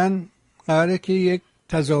ظاهراً قراره که یک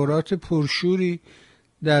تظاهرات پرشوری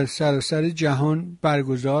در سراسر جهان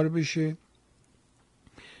برگزار بشه.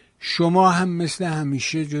 شما هم مثل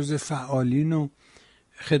همیشه جز فعالین و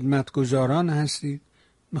خدمتگزاران هستید.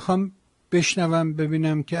 میخوام بشنوم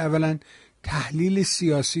ببینم که اولا تحلیل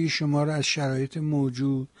سیاسی شما را از شرایط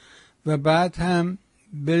موجود و بعد هم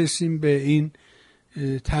برسیم به این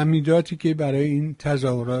تمهیداتی که برای این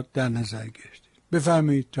تظاهرات در نظر گرفتید.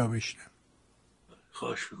 بفرمایید تا بشنوم.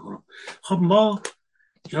 خواهش میکنم. خب ما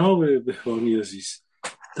جناب بهبانی عزیز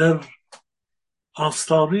در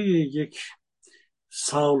آستانه یک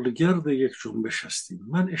سالگرد یک جنبش هستیم.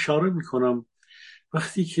 من اشاره میکنم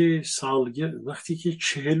وقتی که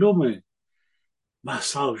 40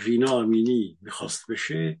 مهسا ژینا امینی میخواست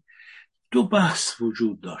بشه، 2 بحث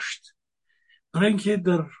وجود داشت. برای اینکه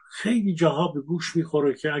در خیلی جاها به گوش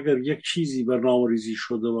میخوره که اگر یک چیزی برنامه‌ریزی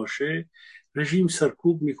شده باشه رژیم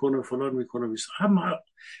سرکوب میکنه، فلان میکنه. اما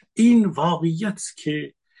این واقعیت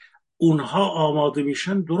که اونها آماده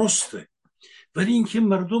میشن درسته، ولی اینکه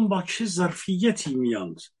مردم با چه ظرفیتی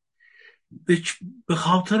میاند، به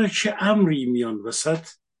خاطر چه امری میان وسط،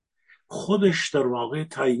 خودش در واقع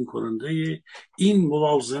تعیین کننده این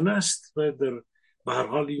موازنه است و در به هر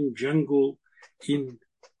حال این جنگ و این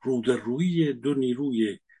رودررویی 2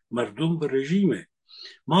 نیروی مردم به رژیمه.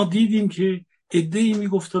 ما دیدیم که عده‌ای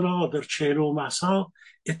میگفتن آقا در 40 مهسا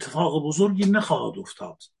اتفاق بزرگی نخواهد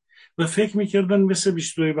افتاد و فکر میکردن مثل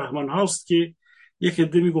 22 بهمن هاست که یک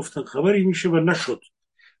عده میگفتن خبری میشه و نشد،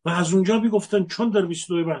 و از اونجا میگفتن چون در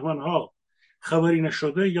 22 بهمن ها خبری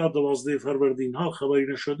نشده یا 12 فروردین ها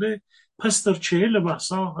خبری نشده، پس در 40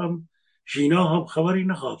 مهسا هم ژینا هم خبری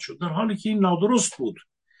نخواهد شد، در حالی که این نادرست بود.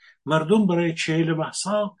 مردم برای 40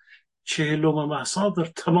 مهسا، 40 مهسا در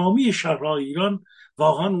تمامی شهرهای ایران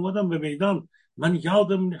واقعا اومدن به میدان. من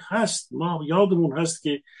ما یادمون هست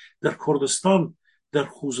که در کردستان، در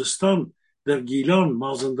خوزستان، در گیلان،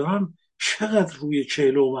 مازندران چقدر روی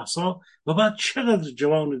 40 مهسا و بعد چقدر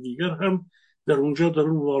جوان دیگر هم در اونجا در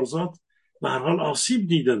اون مبارزات به هر حال آسیب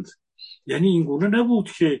دیدند. یعنی این گونه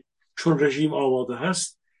نبود که چون رژیم آماده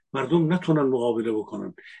هست مردم نتونن مقابله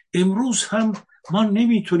بکنن. امروز هم ما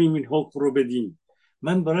نمیتونیم این حکم رو بدیم.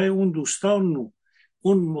 من برای اون دوستان و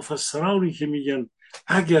اون مفسرانی که میگن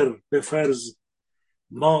اگر به فرض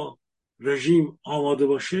ما رژیم آماده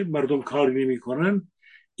باشه مردم کاری نمی کنن،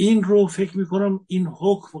 این رو فکر میکنم این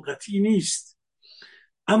حکم قطعی نیست.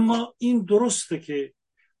 اما این درسته که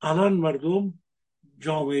الان مردم،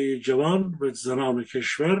 جامعه جوان و زنان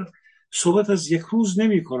کشور صحبت از یک روز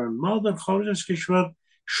نمی کنن. ما در خارج از کشور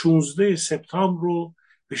 16 سپتامبر رو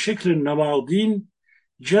به شکل نمادین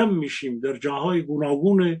جمع میشیم، در جاهای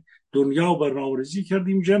گوناگون دنیا برنامه‌ریزی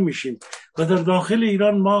کردیم جمع میشیم و در داخل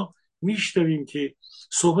ایران ما میشنویم که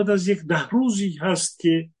صحبت از یک 10 روزی هست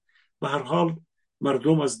که به هر حال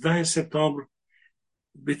مردم از 10 سپتامبر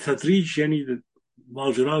به تدریج، یعنی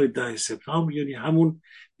ماجرای 10 سپتامبر یعنی همون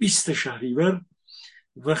 20 شهریور،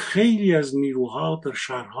 و خیلی از نیروها در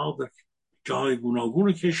شهرها در جاهای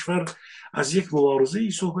گوناگون کشور از یک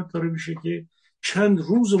مبارزه‌ای صحبت داره میشه که چند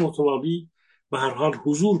روز متوالی به هر حال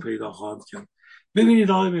حضور پیدا خواهد کرد.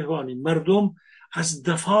 ببینید آقای بهبانی، مردم از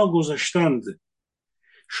دفاع گذشتند.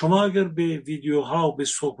 شما اگر به ویدیوها، به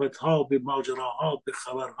صحبتها، به ماجراها، به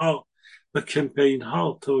خبرها، به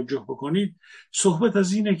کمپینها توجه بکنید، صحبت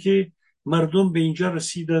از اینه که مردم به اینجا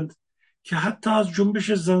رسیدند که حتی از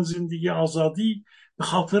جنبش زن زندگی آزادی به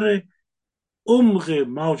خاطر عمق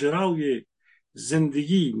ماجرای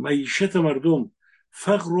زندگی، معیشت مردم،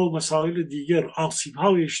 فقر و مسائل دیگر،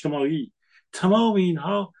 آسیب‌های اجتماعی، تمام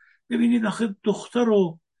اینها، ببینید آخه دختر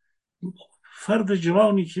و فرد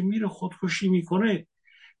جوانی که میره خودکشی میکنه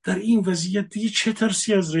در این وضعیت دیگه چه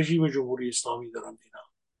ترسی از رژیم جمهوری اسلامی دارن؟ اینا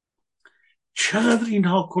چقدر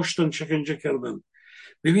اینها کشتن، شکنجه کردن.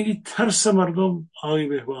 ببینید ترس مردم آقای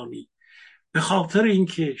بهبانی به خاطر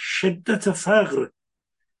اینکه شدت فقر،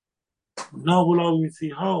 نابلایتی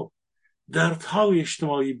ها، دردهای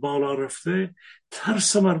اجتماعی بالا رفته،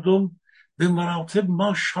 ترس مردم به مراتب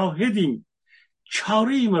ما شاهدیم،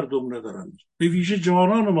 چاره‌ای مردم ندارند، به ویژه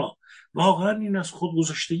جوانان ما. واقعا این از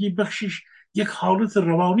خودگذشتگی بخشش یک حالت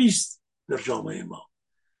روانی است در جامعه ما.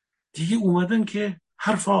 دیگه اومدن که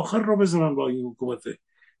حرف آخر رو بزنن با این حکومت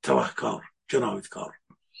تبهکار، جنایتکار.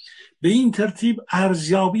 به این ترتیب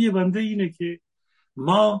ارزیابی بنده اینه که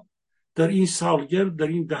ما در این سالگرد، در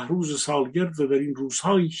این 10 روز سالگرد و در این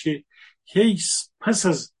روزهایی که پس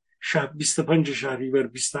از 25 شهریور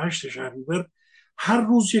 28 شهریور هر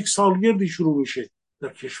روز یک سالگردی شروع میشه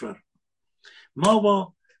در کشور، ما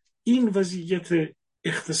با این وضعیت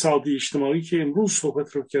اقتصادی اجتماعی که امروز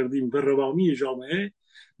صحبت رو کردیم و روانی جامعه،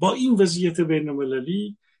 با این وضعیت بین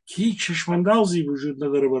المللی که هیچ چشماندازی وجود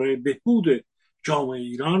نداره برای بهبود جامعه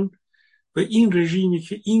ایران و این رژیمی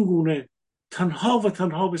که این گونه تنها و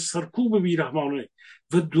تنها به سرکوب بیرحمانه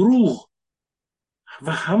و دروغ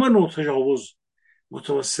و همه نوع تجاوز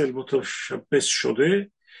متشبث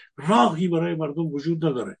شده، راهی برای مردم وجود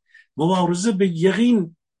نداره. مبارزه به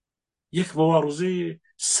یقین یک مبارزه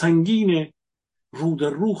سنگین رو در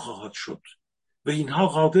رو خواهد شد و اینها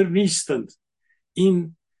قادر نیستند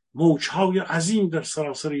این موجهای عظیم در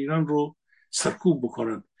سراسر ایران رو سرکوب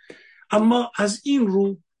بکنند. اما از این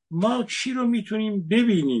رو ما چی رو میتونیم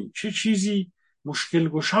ببینیم؟ چه چیزی مشکل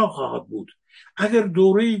گشا خواهد بود؟ اگر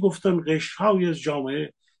دوره‌ای گفتن قشرهایی از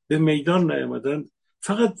جامعه به میدان نیامدند،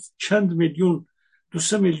 فقط چند میلیون،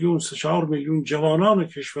 2-3 میلیون، 3-4 میلیون جوانان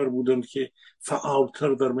کشور بودند که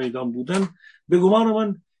فعالتر در میدان بودند، به گمان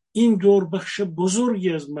من این دور بخش بزرگی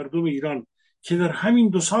از مردم ایران که در همین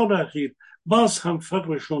 2 سال اخیر باز هم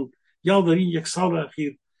فقرشون، یا در این 1 سال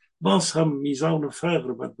اخیر باز هم میزان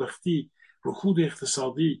فقر، بدبختی، رکود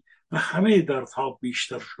اقتصادی و همه دردها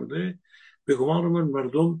بیشتر شده، به گمان من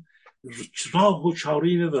مردم راه و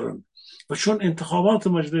چاره‌ای ندارن. و چون انتخابات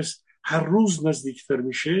مجلس هر روز نزدیکتر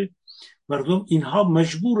میشه، مردم اینها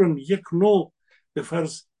مجبورن یک نوع به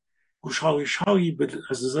فرض گشایش‌هایی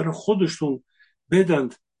از نظر خودشون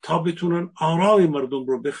بدند تا بتونن آرای مردم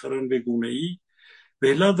رو بخرن به گونه‌ای. به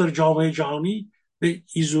الا در جامعه جهانی به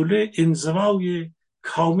ایزوله انزوای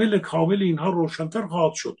کامل اینها روشن‌تر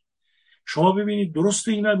خواهد شد. شما ببینید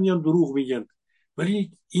درسته اینا میان دروغ میگن،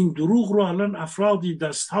 ولی این دروغ رو الان افرادی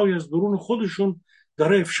دستهای از درون خودشون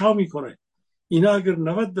داره افشا میکنه. اینا اگر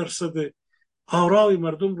 90% آرای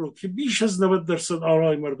مردم رو، که بیش از 90%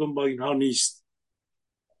 آرای مردم با اینها نیست،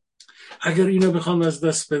 اگر اینا بخوان از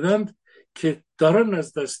دست بدند که دارن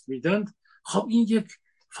از دست میدند، خب این یک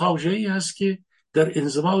فاجعه‌ای هست که در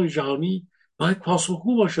انزوای جهانی باید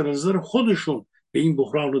پاسخگو باشن از نظر خودشون به این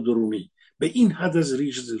بحران درونی، به این حد از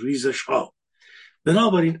ریزش ها.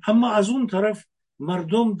 بنابراین اما از اون طرف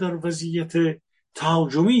مردم در وضعیت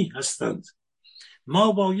تهاجمی هستند.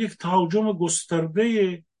 ما با یک تهاجم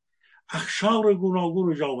گسترده اقشار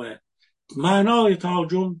گوناگون جامعه، معنای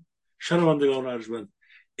تهاجم شنوندگان ارجمند،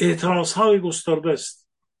 اعتراضهای گسترده است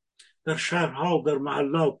در شهرها، در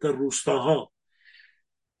محلات، در روستاها،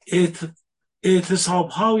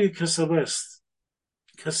 اعتصابهای کسبه است،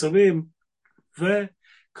 کسبه و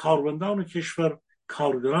کارمندان کشور،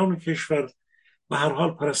 کارگران کشور، به هر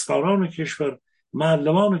حال پرستاران کشور،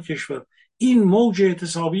 معلمان کشور. این موج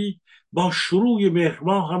اعتصابی با شروع مهر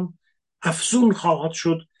ماه هم افزون خواهد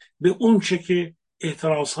شد به اون چه که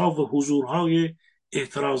اعتراضها و حضورهای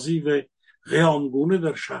اعتراضی و قیامگونه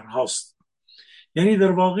در شهر هاست. یعنی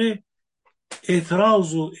در واقع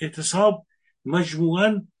اعتراض و اعتصاب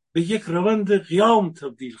مجموعاً به یک روند قیام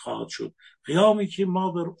تبدیل خواهد شد. قیامی که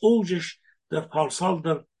ما در اوجش در پارسال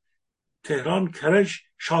در تهران، کرج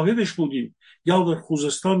شاهدش بودیم، یا در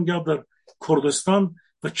خوزستان یا در کردستان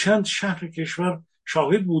و چند شهر کشور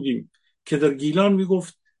شاهد بودیم که در گیلان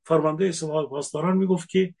میگفت، فرمانده سپاه پاسداران میگفت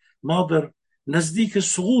که ما در نزدیک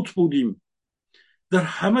سقوط بودیم. در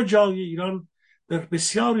همه جای ایران، در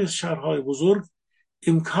بسیاری از شهرهای بزرگ،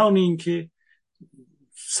 امکان این که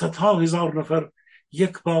 100,000 نفر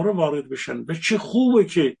یک باره وارد بشن و چه خوبه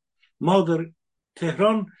که ما در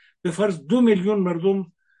تهران به فرض 2 میلیون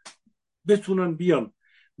مردم بتونن بیان.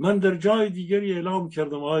 من در جای دیگری اعلام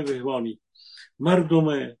کردم آقای بهبانی،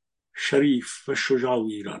 مردم شریف و شجاع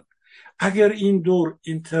ایران، اگر این دور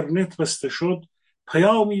اینترنت بسته شد،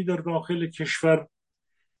 پیامی در داخل کشور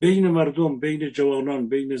بین مردم، بین جوانان،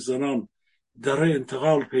 بین زنان داره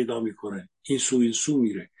انتقال پیدا میکنه، این سو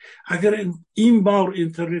میره. اگر این بار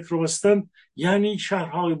اینترنت رو بستن، یعنی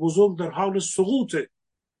شهرهای بزرگ در حال سقوطه.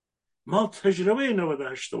 ما تجربه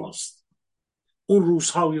 98 ماست، اون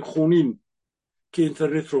روزهای خونین که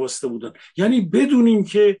اینترنت رو بسته بودن، یعنی بدونیم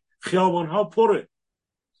که خیابانها پره،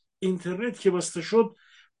 اینترنت که بسته شد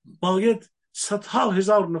باید صدها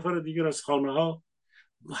هزار نفر دیگر از خانه ها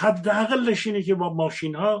حداقلش اینه که با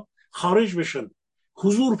ماشین ها خارج بشن،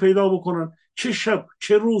 حضور پیدا بکنن، چه شب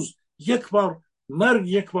چه روز، یک بار مرگ،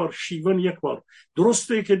 یک بار شیون، یک بار.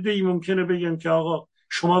 درسته که دی ممکنه بگن که آقا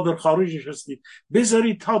شما در خارجش هستید،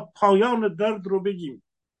 بذارید تا پایان درد رو بگیم.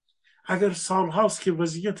 اگر سال هاست که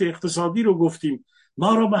وضعیت اقتصادی رو گفتیم،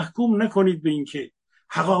 ما را محکوم نکنید به این که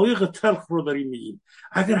حقایق تلخ رو داریم میگیم.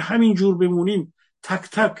 اگر همین جور بمونیم، تک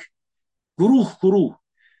تک، گروه گروه،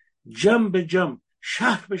 جمع به جمع،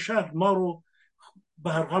 شهر به شهر ما رو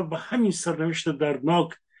به هر حال به همین سرنوشت دردناک،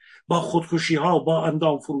 با خودکشی ها، با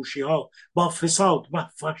اندام فروشی ها، با فساد، با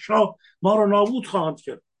فحشا ما رو نابود خواهند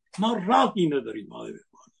کرد. ما راهی نداریم.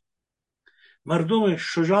 مردم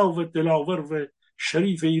شجاع و دلاور و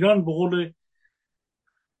شریف ایران به قول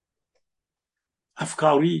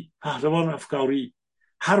افکاری، پهلوان افکاری،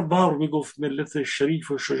 هر بار میگفت ملت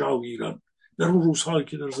شریف و شجاع ایران در اون روزهایی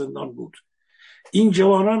که در زندان بود. این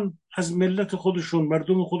جوانان از ملت خودشون،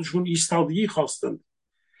 مردم خودشون ایستادگی خواستند.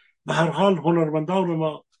 به هر حال هنرمندان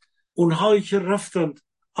ما، اونهایی که رفتند،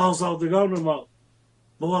 آزادگان ما،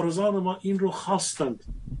 مبارزان ما این رو خواستند.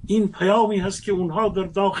 این پیامی هست که اونها در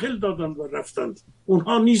داخل دادند و رفتند.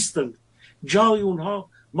 اونها نیستند. جای اونها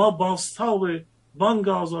ما بازتاب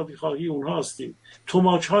بانگاه آزادی خواهی اونها هستیم.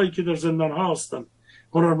 توماچ هایی که در زندان ها هستند،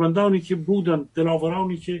 هنرمندانی که بودند،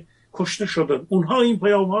 دلاورانی که کشته شدند، اونها این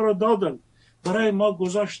پیام ها را دادند، برای ما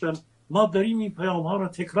گذاشتند. ما داریم این پیام ها را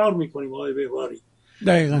تکرار میکنیم. آقای بهواری،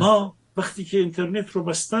 ما وقتی که اینترنت رو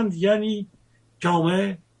بستند، یعنی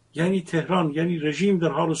جامعه، یعنی تهران، یعنی رژیم در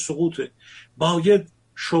حال سقوطه. باید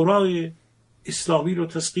شورای اسلامی رو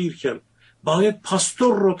تسخیر کرد، باید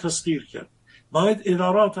پاستور رو تسخیر کرد، باید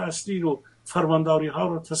ادارات اصلی رو، فرمانداری ها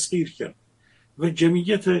رو تسخیر کرد و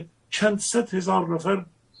جمعیت چند صد هزار نفر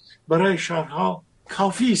برای شهرها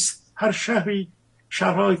کافی است. هر شهری،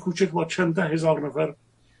 شهرهای کوچک با چند ده هزار نفر،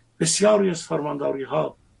 بسیاری از فرمانداری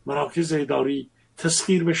ها، مراکز اداری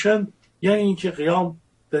تسخیر بشن، یعنی اینکه قیام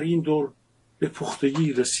در این دور به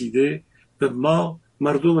پختگی رسیده و ما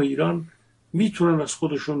مردم ایران میتونن از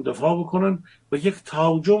خودشون دفاع بکنن و یک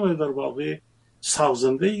تهاجم در واقع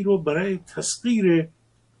سازنده ای رو برای تسخیر،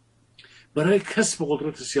 برای کسب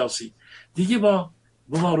قدرت سیاسی دیگه با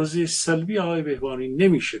مبارزه سلبی آقای بهوانی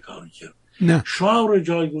نمیشه کاری کرد. نه. شعار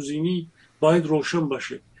جایگزینی باید روشن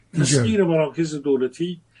باشه، تسخیر مراکز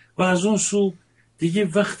دولتی، و از اون سو دیگه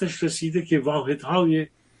وقتش رسیده که واحدهای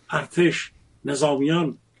ارتش،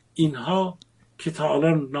 نظامیان، اینها که تا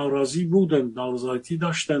الان ناراضی بودن، نارضایتی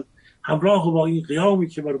داشتن، همراه با این قیامی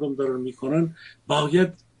که مردم دارن میکنن، باید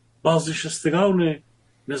بازنشستگان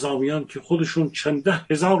نظامیان که خودشون چند ده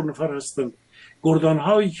هزار نفر هستند،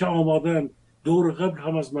 گردانهایی که آمادن، دور قبل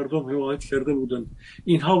هم از مردم حمایت کرده بودند،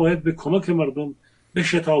 اینها باید به کمک مردم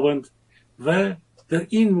بشتابند و در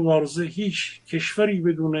این مبارزه هیچ کشوری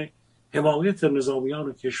بدون حمایت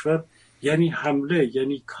نظامیان کشور، یعنی حمله،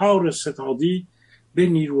 یعنی کار ستادی به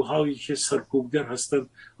نیروهایی که سرکوبگر هستند.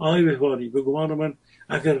 آقای بهوانی، به گمان من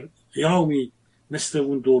اگر قیامی مثل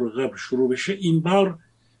اون دور قبل شروع بشه، این بار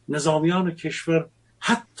نظامیان کشور،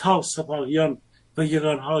 حتی سپاهیان و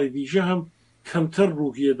یگانهای ویژه هم کمتر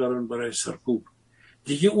روحیه دارن برای سرکوب.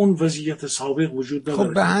 دیگه اون وضعیت سابق وجود نداره.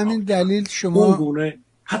 خب به همین دلیل شما اون گونه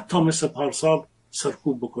حتی مثل پارسال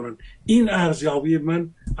سرکوب بکنن. این ارزیابی من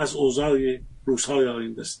از اوضاع روزهای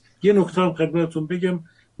آینده است. یه نکته هم خدمتتون بگم،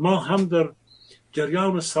 ما هم در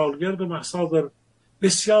جریان سالگرد محسا در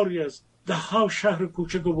بسیاری از ده‌ها شهر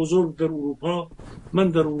کوچک و بزرگ در اروپا، من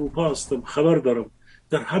در اروپا هستم، خبر دارم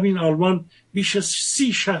در همین آلمان بیش از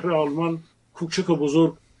 30 شهر آلمان کوچک و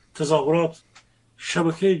بزرگ تظاهرات،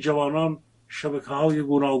 شبکه جوانان، شبکه‌های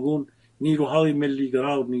گوناگون، نیروهای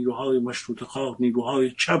ملی‌گرا، نیروهای مشروطه‌خواه،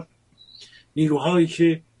 نیروهای چپ، نیروهایی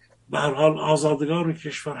که به هر حال آزادگان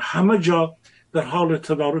کشور همه جا در حال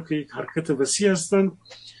تدارک یک حرکت وسیع هستند.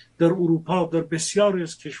 در اروپا، در بسیاری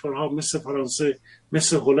از کشورها مثل فرانسه،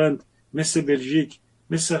 مثل هلند، مثل بلژیک،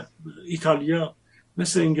 مثل ایتالیا،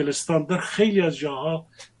 مثل انگلستان، در خیلی از جاها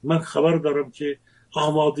من خبر دارم که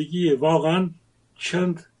آمادگی واقعا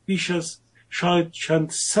بیش از شاید چند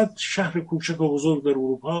صد شهر کوچک و بزرگ در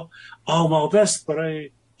اروپا آماده است برای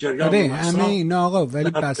جریان محسا. همه اینا آقا، ولی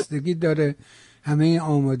بستگی داره، همه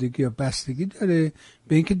آمادگی ها بستگی داره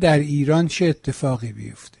به اینکه در ایران چه اتفاقی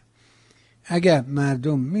بیفته. اگر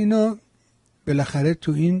مردم اینو بالاخره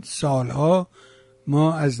تو این سالها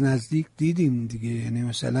ما از نزدیک دیدیم دیگه، یعنی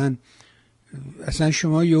مثلا اصلا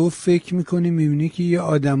شما یهو فکر میکنی میبینی که یه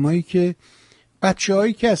آدمایی که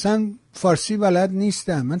بچه‌هایی که اصلا فارسی بلد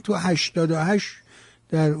نیستن، من تو 88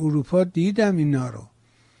 در اروپا دیدم اینا رو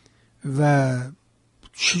و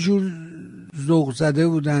چجور ذوق زده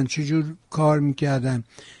بودن، چجور کار میکردن.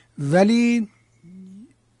 ولی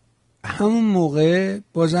همون موقع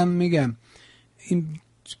بازم میگم این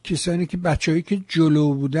کسانی که بچه‌هایی که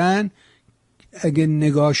جلو بودن اگه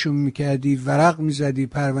نگاهشون میکردی، ورق میزدی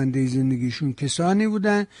پرونده زندگیشون، کسانی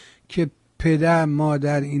بودن که پدر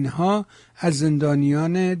مادر اینها از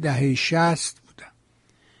زندانیان دهه 60 بودن.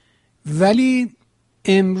 ولی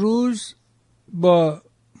امروز با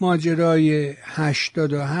ماجرای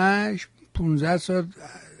 88 15 سال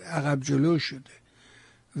عقب جلو شده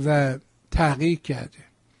و تحقیق کرده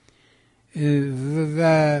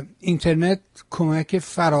و اینترنت کمک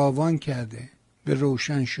فراوان کرده به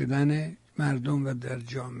روشن شدن مردم و در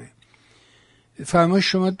جامعه. فرمای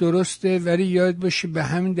شما درسته، ولی یاد باشه به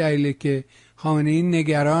همین دلیله که خامنه‌ای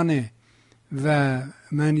نگرانه و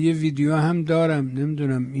من یه ویدیو هم دارم،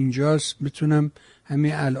 نمیدونم اینجاست، بتونم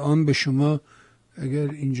همین الان به شما اگر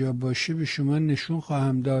اینجا باشه به شما نشون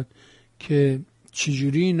خواهم داد که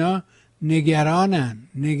چجوری اینا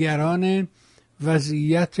نگران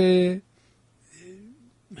وضعیت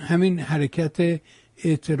همین حرکت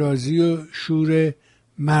اعتراضی و شور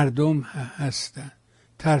مردم هستن.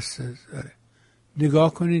 ترس داره.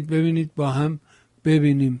 نگاه کنید ببینید، با هم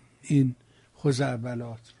ببینیم این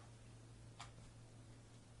خزعبلات رو.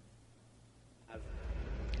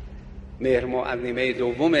 مهر ماه از نیمه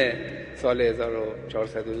دوم سال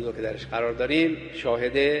 1402 که درش قرار داریم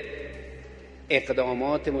شاهد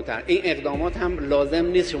اقدامات این اقدامات هم لازم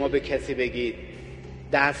نیست شما به کسی بگید.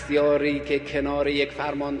 دستیاری که کنار یک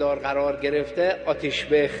فرماندار قرار گرفته آتش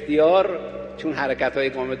به اختیار، چون حرکت‌های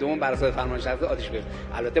گام دوم بر اساس فرمان شخصی آتش به اختیار،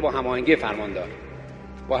 البته با هماهنگی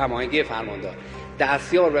فرماندار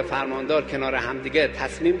دستیار و فرماندار کنار همدیگه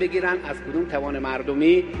تصمیم بگیرن از کدوم توان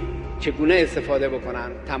مردمی چگونه استفاده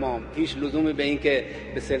بکنن. تمام. هیچ لزومی به این که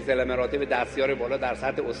به سلسله مراتب دستیار بالا در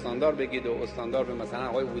سطح استاندار بگید و استاندار به مثلا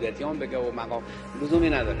آقای بودتیان بگه و مقام، لزومی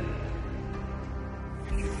نداره.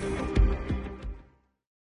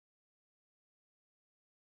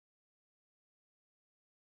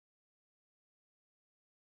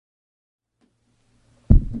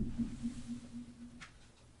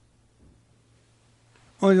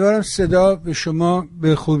 امیدوارم صدا به شما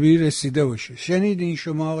به خوبی رسیده باشه. شنیدین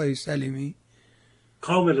شما آقای سلیمی؟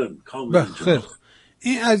 کاملا. خیر.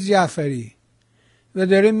 این از جعفری و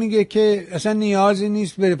داره میگه که اصلا نیازی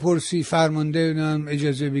نیست بره پرسی فرمانده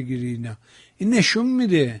اجازه بگیری. نه، این نشون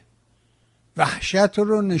میده، وحشت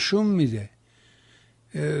رو نشون میده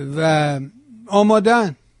و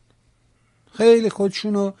آمادن، خیلی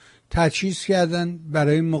خودشونو تجهیز کردن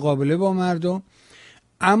برای مقابله با مردم.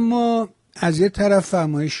 اما از یه طرف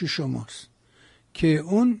فرمایش شماست که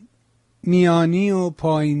اون میانی و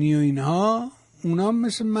پایینی و اینها، اونا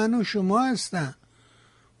مثل من و شما هستن.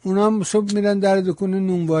 اونا صبح میرن در دکون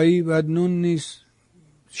نونوایی، بعد نون نیست،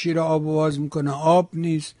 شیر آب باز میکنه آب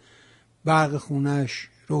نیست، برق خونش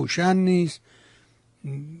روشن نیست،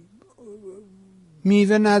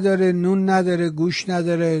 میوه نداره، نون نداره، گوش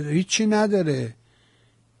نداره، هیچی نداره.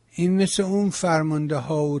 این مثل اون فرمانده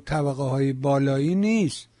ها و طبقه های بالایی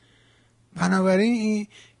نیست. بنابراین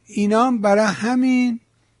اینا برای همین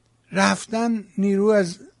رفتن نیرو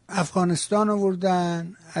از افغانستان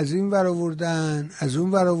آوردن، از این ور آوردن، از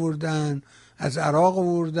اون ور آوردن، از عراق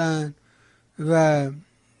آوردن و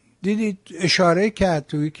دیدید اشاره کرد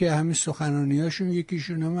توی که همین سخنرانیاشون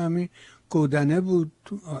یکیشون هم همین گودنه بود،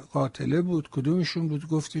 قاتله بود، کدومشون بود،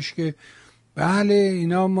 گفتش که بله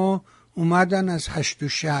اینا ما اومدن از 8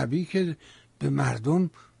 شعبی که به مردم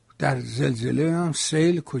در زلزله هم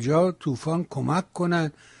سیل کجا طوفان کمک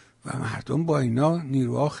کنن و مردم با اینا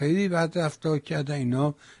نیروها خیلی بد رفتار کردن،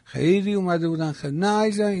 اینا خیلی اومده بودن نه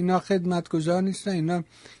اینا خدمتگزار نیستن، اینا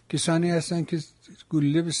کسانی هستن که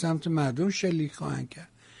گلوله به سمت مردم شلیک خواهند کرد.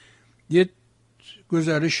 یه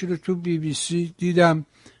گزارشی رو تو BBC دیدم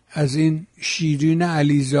از این شیرین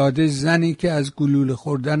علیزاده، زنی که از گلوله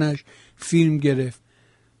خوردنش فیلم گرفت.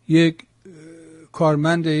 یک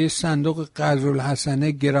کارمند یه صندوق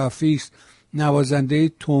قرض‌الحسنه، گرافیکس،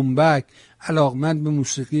 نوازنده تنبک، علاقمند به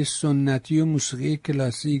موسیقی سنتی و موسیقی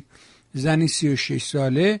کلاسیک، زنی 36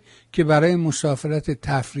 ساله که برای مسافرت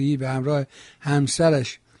تفریحی به همراه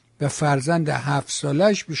همسرش و فرزند 7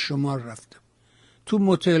 سالش به شمال رفته. تو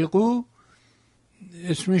متلقو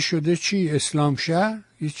اسمش شده چی؟ اسلام شهر،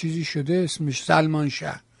 یه چیزی شده اسمش سلمان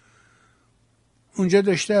شهر. اونجا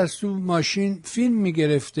داشته از تو ماشین فیلم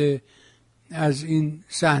میگرفته از این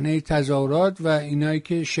صحنه تظاهرات و اینایی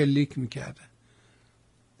که شلیک میکردن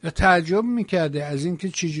و تعجب میکرده از اینکه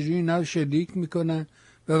چجوری اینا شلیک میکنن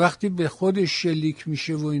و وقتی به خودش شلیک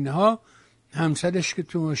میشه و اینها، همسرش که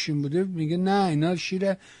تو ماشین بوده میگه نه اینا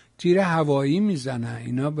شیر تیر هوایی میزنن،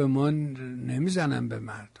 اینا به ما نمیزنن به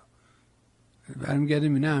مردم.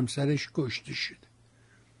 برمیگردیم اینا همسرش کشته شده.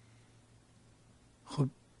 خب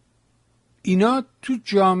اینا تو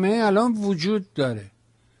جامعه الان وجود داره.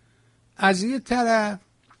 از یه طرف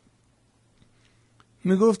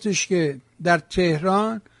میگفتش که در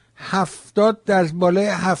تهران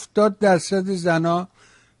بالای 70% زنا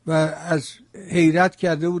و از حیرت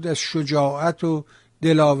کرده بود از شجاعت و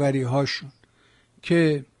دلاوری هاشون،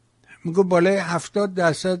 که میگه بالای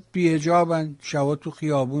 70% بی حجابن، شبا تو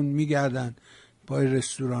خیابون میگردن پای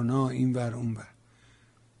رستوران ها این ور اون ور.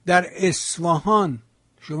 در اصفهان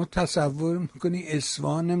شما تصور میکنی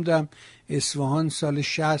اصفهان، نمیدونم اصفهان سال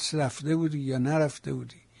 60 رفته بودی یا نرفته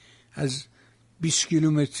بودی، از 20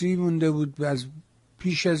 کیلومتری مونده بود از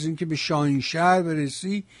پیش از اینکه به شاهینشهر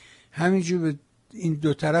برسی، همینجور به این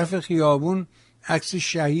دو طرف خیابون عکس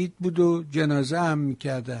شهید بود و جنازه هم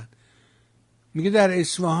میکردن. میگه در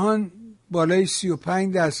اصفهان بالای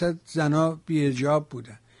 35% زنا بی حجاب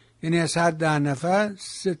بودن، یعنی از هر 10 نفر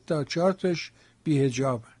 3 تا 4 تاش بی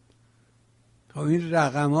حجابن. خب این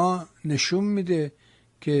رقما نشون میده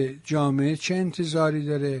که جامعه چه انتظاری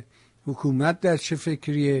داره، حکومت در چه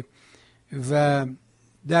فکریه و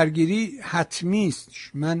درگیری حتمی است.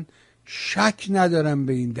 من شک ندارم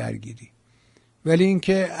به این درگیری، ولی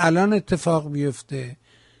اینکه الان اتفاق بیفته،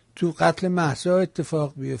 تو قتل مهسا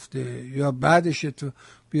اتفاق بیفته یا بعدش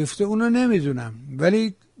بیفته، اونو نمیدونم،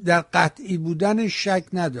 ولی در قطعی بودن شک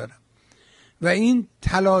ندارم. و این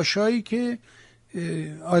تلاشایی که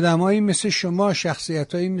آدمایی مثل شما،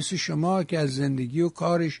 شخصیتایی مثل شما که از زندگی و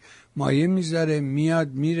کارش مایه میذاره،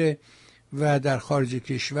 میاد میره و در خارج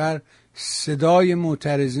کشور صدای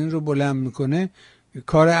معترضین رو بلند میکنه،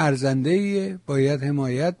 کار ارزنده‌ایه، باید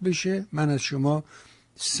حمایت بشه. من از شما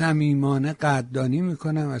صمیمانه قدردانی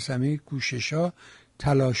میکنم از همه کوشش‌ها،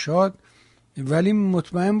 تلاشات، ولی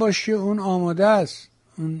مطمئن باش که اون آماده است،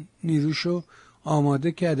 اون نیروشو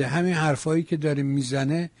آماده کرده. همین حرفایی که داره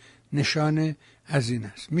میزنه نشانه از این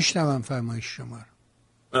است. میشنوم فرمایش شما رو.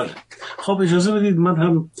 بله. خب اجازه بدید من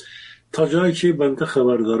هم تا جایی که بنده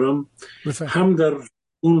خبر دارم هم در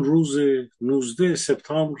اون روز 19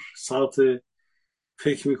 سپتامبر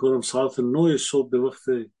فکر میکنم ساعت 9 صبح به وقت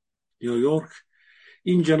نیویورک،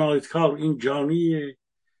 این جنایتکار، این جانی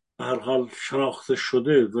به هر حال شناخته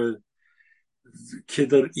شده و که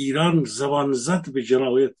در ایران زبان زد به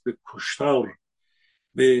جنایت، به کشتار،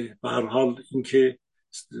 به هر حال اینکه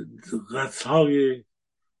قتل‌های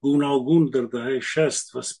گوناگون در دهه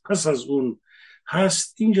 60 و پس از اون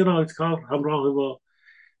هست، این جنایتکار همراه با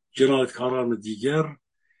جنایتکاران دیگر،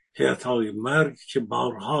 هیئت‌های مرگ که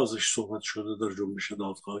بارها ازش صحبت شده در جنبش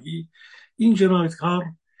دادخواهی، این جنایتکار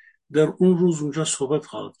در اون روز اونجا صحبت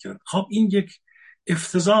خواهد کرد. خب این یک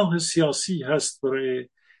افتضاح سیاسی هست برای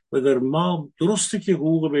و در ما درسته که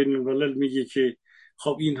حقوق بین الملل میگه که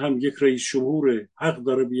خب این هم یک رئیس جمهور حق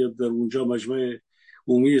داره بیاد در اونجا مجمع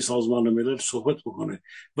عمومی سازمان ملل صحبت بکنه،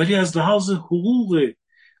 ولی از لحاظ حقوق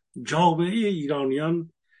جامعه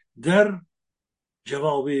ایرانیان در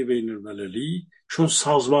جوابه بین المللی، چون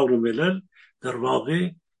سازمان ملل در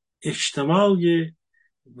واقع اجتماع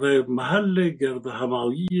و محل گرد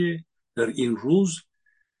همایی در این روز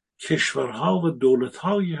کشورها و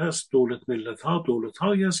دولت‌هایی هست،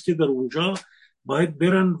 دولت‌هایی هست که در اونجا باید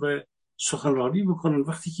برن و سخنرانی بکنن.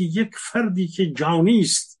 وقتی که یک فردی که جانی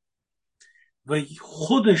است و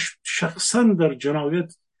خودش شخصا در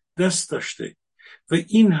جنایت دست داشته و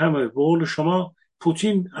این همه، به قول شما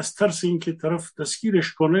پوتین از ترس اینکه طرف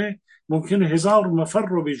دستگیرش کنه ممکنه 1000 نفر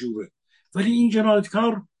رو بجوره، ولی این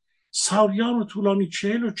جنایتکار سالیان طولانی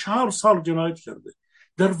 44 سال جنایت کرده.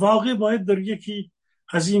 در واقع باید در یکی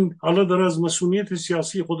از این، حالا در از مسئولیت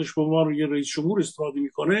سیاسی خودش به عنوان یه رئیس جمهور استفاده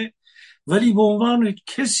میکنه، ولی به عنوان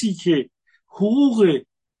کسی که حقوق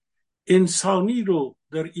انسانی رو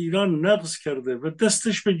در ایران نقض کرده و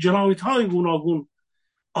دستش به جنایت‌های گوناگون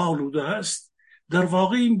آلوده است، در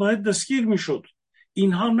واقع این باید دستگیر میشد.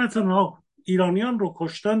 اینها نه تنها ایرانیان رو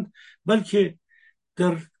کشتند، بلکه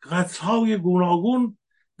در قتل‌های گوناگون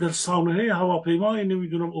در سانحه هواپیمای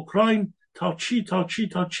نمیدونم اوکراین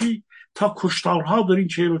تا کشتارها در این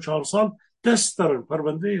 44 سال دست دارن.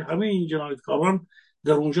 پرونده همه این جنایتکاران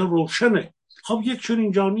در اونجا روشنه. خب یک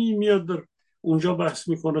چنین جانی میاد در اونجا بحث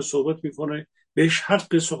میکنه، صحبت میکنه، بهش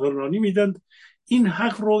حق سخنرانی میدن. این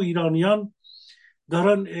حق رو ایرانیان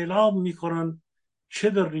دارن اعلام میکنن، چه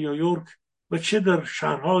در نیویورک و چه در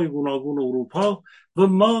شهرهای گوناگون اروپا. و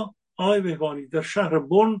ما آقای بهبانی در شهر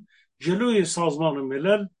بن جلوی سازمان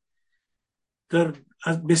ملل در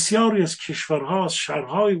بسیاری از کشورها، از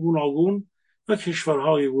شهرهای گوناگون و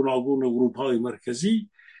کشورهای گوناگون اروپای مرکزی،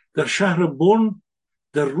 در شهر بن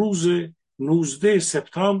در روز 19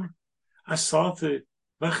 سپتامبر از ساعت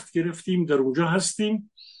وقت گرفتیم، در اونجا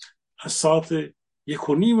هستیم. از ساعت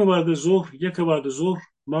 1:30 بعد ظهر، 1 بعد ظهر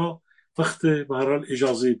ما وقت به هر حال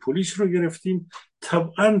اجازه پلیس رو گرفتیم.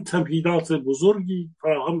 طبعا تمهیدات بزرگی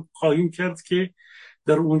فراهم خواهیم کرد که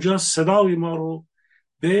در اونجا صدای ما رو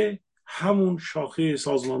به همون شاخه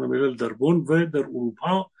سازمان ملل در بن و در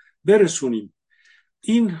اروپا برسونیم.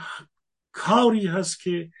 این کاری هست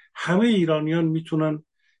که همه ایرانیان میتونن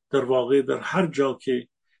در واقع در هر جا که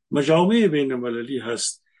مجامع بین المللی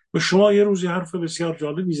هست، و شما یه روزی حرف بسیار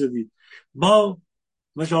جالبی زدید، با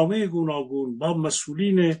مجامع گوناگون، با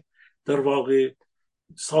مسئولین در واقع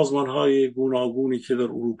سازمان‌های گوناگونی که در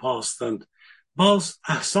اروپا هستند، باز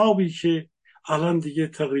احزابی که الان دیگه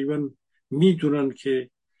تقریبا میدونن که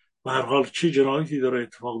به هر حال چه جنایتی داره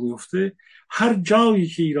اتفاق میفته، هر جایی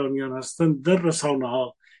که ایرانیان هستند در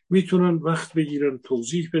رسانه‌ها میتونن وقت بگیرن،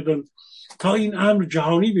 توضیح بدن تا این امر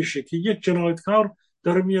جهانی بشه که یک جنایتکار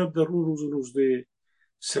داره میاد در اون روز 19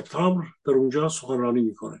 سپتامبر در اونجا سخنرانی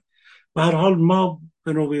میکنه. به هر حال ما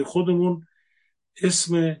به نوبه خودمون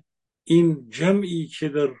اسم این جمعی که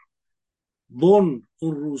در بن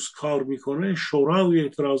اون روز کار میکنه شورای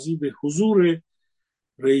اعتراضی به حضور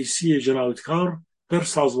رئیسی جنایتکار در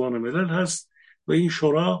سازمان ملل هست، و این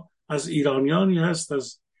شورا از ایرانیانی هست،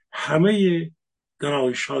 از همه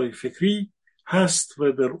گرایش‌های فکری هست،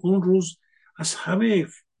 و در اون روز از همه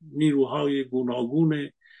نیروهای گوناگون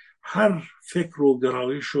هر فکر و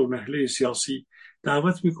گرایش و نهله سیاسی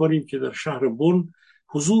دعوت میکنیم که در شهر بن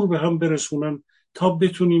حضور به هم برسونن تا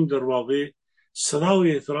بتونیم در واقع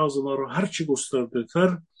صدای اعتراض ما رو هرچی گسترده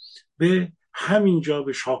تر به همینجا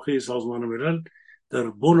به شاخه سازمان ملل در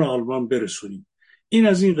بن آلمان برسونیم. این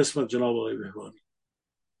از این قسمت جناب آقای بهبانی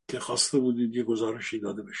که خواسته بودید یه گزارشی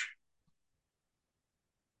داده بشه.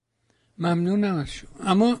 ممنونم از شما.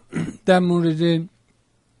 اما در مورد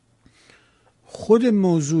خود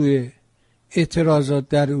موضوع اعتراضات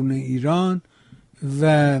درون ایران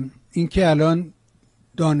و اینکه الان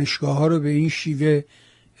دانشگاه ها رو به این شیوه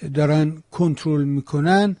دارن کنترل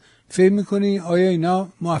میکنن، فکر میکنی آیا اینا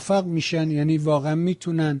موفق میشن؟ یعنی واقعا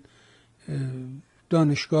میتونن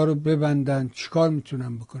دانشگاه رو ببندن؟ چیکار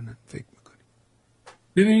میتونن بکنن فکر میکنی؟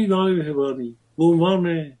 ببینید آقای بهبانی، به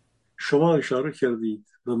عنوان شما اشاره کردید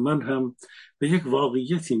و من هم به یک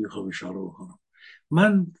واقعیتی میخوام اشاره بکنم.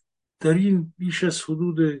 من در این بیش از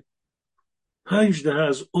حدود 5 دهه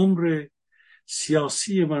از عمر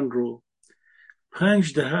سیاسی من رو،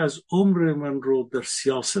 5 دهه از عمر من رو در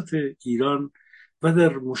سیاست ایران و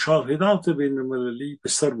در مشاهدات بین المللی به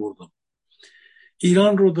سر بردم.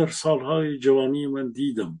 ایران رو در سالهای جوانی من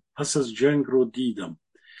دیدم، پس از جنگ رو دیدم،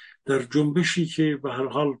 در جنبشی که به هر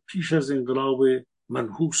حال پیش از انقلاب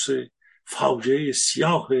منحوس فاجعه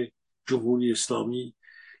سیاه جمهوری اسلامی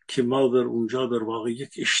که ما در اونجا در واقع یک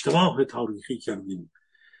اشتباه تاریخی کردیم.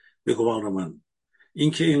 به گمان من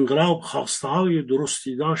اینکه انقلاب خواستهای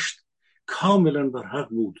درستی داشت کاملا بر حق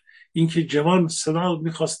بود، اینکه جوان صدا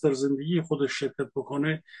میخواست در زندگی خودش شرکت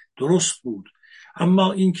بکنه درست بود،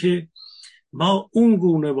 اما اینکه ما اون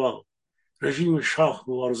گونه با رژیم شاه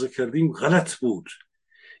مبارزه کردیم غلط بود.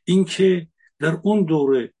 اینکه در اون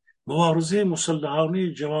دوره مبارزه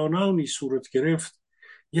مسلحانه جوانانی صورت گرفت،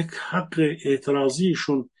 یک حق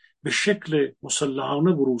اعتراضیشون به شکل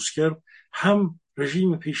مسلحانه بروز کرد، هم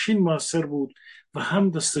رژیم پیشین موثر بود و هم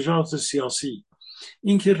دستجات سیاسی.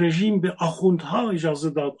 اینکه رژیم به آخوندها اجازه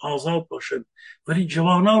داد آزاد باشد ولی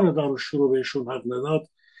جوانان دانشجو رو بهشون حق نداد.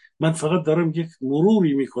 من فقط دارم یک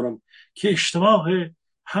مروری میکنم که اشتباه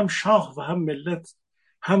هم شاه و هم ملت،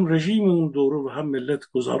 هم رژیم اون دوره و هم ملت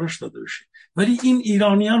گزارش داده بشه، ولی این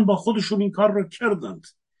ایرانیان با خودشون این کار رو کردند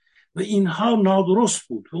و اینها نادرست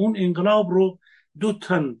بود و اون انقلاب رو 2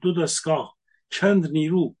 تن، 2 دستگاه، چند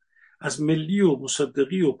نیرو از ملی و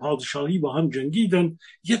مصدقی و پادشاهی با هم جنگیدن.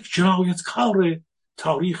 یک جنایتکار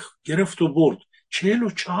تاریخ گرفت و برد،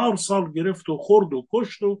 44 سال گرفت و خورد و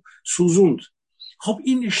کشت و سوزوند. خب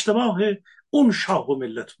این اشتباه اون شاه و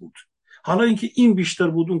ملت بود. حالا اینکه این بیشتر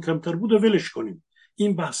بود اون کمتر بود ولش کنیم،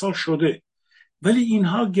 این بحثا شده، ولی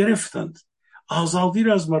اینها گرفتند، آزادی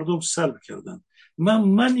را از مردم سلب کردند.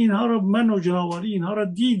 من اینها را، من و جنابعالی اینها را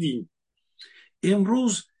دیدیم.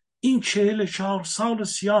 امروز این 44 سال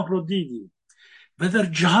سیاه رو دیدیم و در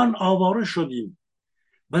جهان آواره شدیم.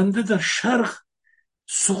 بنده در شرق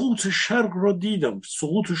سقوط شرق رو دیدم،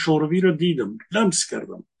 سقوط شوروی رو دیدم، لمس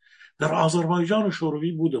کردم. در آذربایجان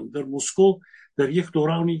شوروی بودم، در مسکو در یک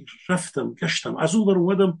دورانی رفتم گشتم، از اون بر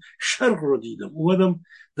اومدم شرق رو دیدم، اومدم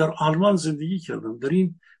در آلمان زندگی کردم. در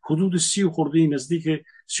این حدود 30 خورده نزدیک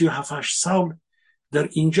 37 سال در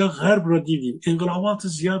اینجا غرب رو دیدیم، انقلابات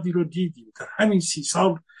زیادی رو دیدیم. در همین 30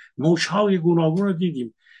 سال موجهای گوناگون رو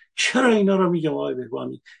دیدیم. چرا اینا رو میگم آقای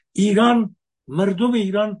بهبانی؟ ایران، مردم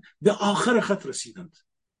ایران به آخر خط رسیدند،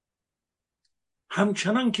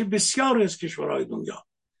 همچنان که بسیار از کشورهای دنیا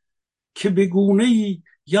که به گونه‌ای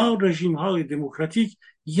یا رژیم‌های دموکراتیک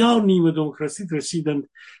یا نیمه دموکراتیک رسیدند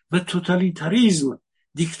و توتالیتاریسم،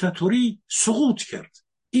 دیکتاتوری سقوط کرد.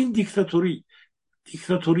 این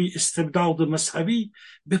دیکتاتوری استبداد مذهبی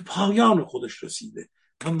به پایان خودش رسیده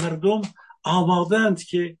و مردم آماده‌اند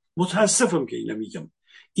که، متاسفم که اینو میگم،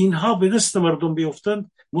 اینها به دست مردم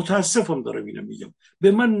بیفتند. متاسفم دارم اینو میگم.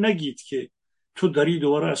 به من نگید که تو داری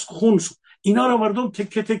دوباره از خون اینا رو مردم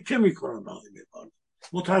تکه تکه میکنن.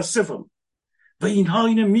 متاسفم. و اینها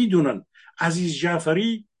اینو میدونن. عزیز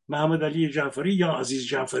جعفری، محمد علی جعفری یا عزیز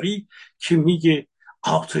جعفری که میگه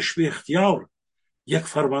آتش به اختیار، یک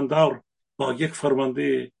فرماندار با یک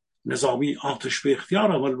فرمانده نظامی آتش به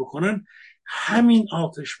اختیار عمل بکنن، همین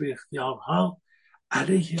آتش به اختیارها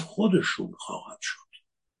علیه خودشون خواهد شد.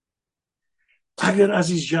 اگر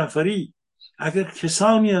عزیز جعفری، اگر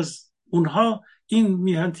کسانی از اونها این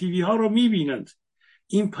میهن تیوی ها رو میبینند،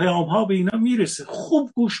 این پیام ها به اینا میرسه،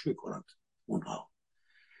 خوب گوش میکنند اونها.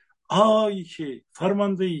 که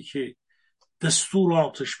فرماندهی که دستور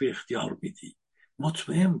آتش به اختیار میدی،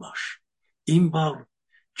 مطمئن باش این بار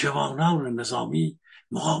جوانان نظامی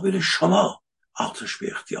مقابل شما آتش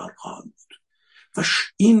به اختیار خواهند بود و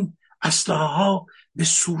این اسلحه ها به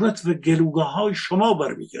صورت و گلوگاه های شما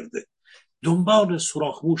برمیگرده. دنبال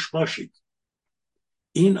سوراخ‌موش باشید.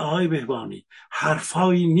 این آقای بهبانی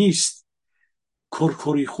حرفایی نیست،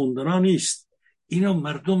 کرکری خوندنا نیست. اینا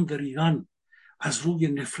مردم در ایران از روی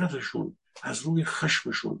نفرتشون، از روی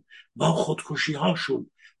خشمشون، با خودکشی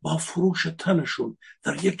هاشون، با فروش تنشون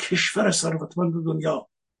در یک کشور ثروتمند دنیا،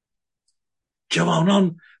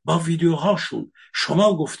 جوانان با ویدیوهاشون،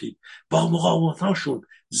 شما گفتید با مقاومتاشون،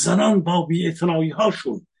 زنان با بی‌اعتنایی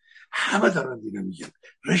هاشون، همه دارن دیگه میگن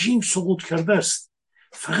رژیم سقوط کرده است،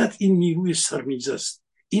 فقط این نیروی سرنیزه است.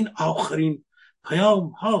 این آخرین پیام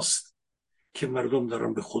هاست که مردم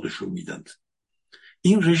دارن به خودشون میدند.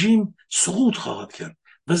 این رژیم سقوط خواهد کرد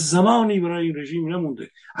و زمانی برای این رژیم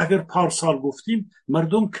نمونده. اگر پارسال گفتیم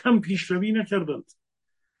مردم کم پیشروی نکردند.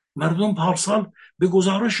 مردم پارسال به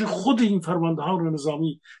گزارش خود این فرماندهان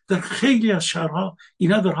نظامی در خیلی از شهرها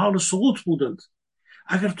اینا در حال سقوط بودند.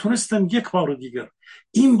 اگر تونستن یک بار دیگر،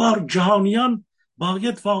 این بار جهانیان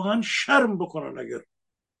باید واقعا شرم بکنن. اگر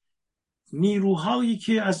نیروهایی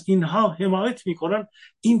که از اینها حمایت میکنن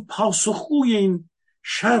این پاسخگوی این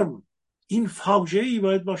شرم، این فاجعه‌ای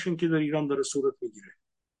باید باشن که در ایران داره صورت میگیره.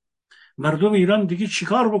 مردم ایران دیگه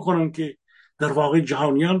چیکار بکنن که در واقع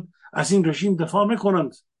جهانیان از این رژیم دفاع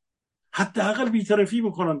نکنند؟ حداقل بی‌طرفی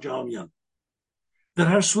بکنن جهانیان. در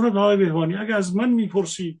هر صورت آقای بهبانی، اگه از من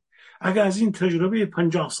میپرسید، اگه از این تجربه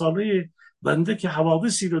 50 ساله بنده که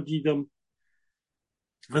حوادثی رو دیدم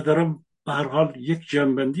و دارم به هر حال یک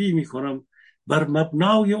جنبندی میکنم بر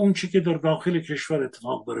مبنای اون چی که در داخل کشور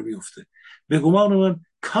اتفاق داره میفته، به گمان من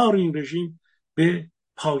کار این رژیم به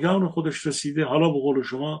پایان خودش رسیده. حالا به قول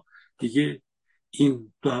شما دیگه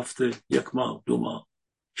این 2 هفته، 1 ماه، 2 ماه،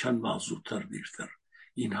 چند ماه زودتر دیرتر،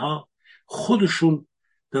 اینها خودشون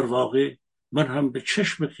در واقع، من هم به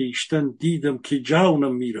چشم خویشتن دیدم که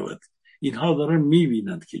جانم میرود. اینها دارن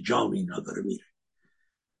میبینند که جان اینها داره میره.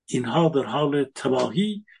 اینها در حال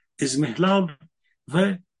تباهی، اضمحلال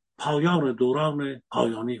و پایان دوران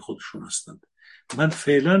پایانی خودشون هستند. من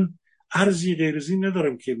فعلا عرضی غیر از این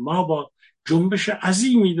ندارم که ما با جنبش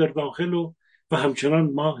عظیمی در داخل و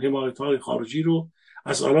همچنان ما حمایت‌های خارجی رو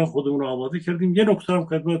از الان خودمون آماده کردیم. یه نکته هم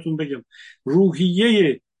خدمتتون بگم،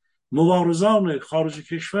 روحیه مبارزان خارج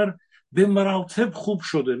کشور به مراتب خوب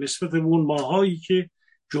شده نسبت به اون ماهایی که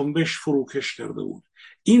جنبش فروکش کرده بود.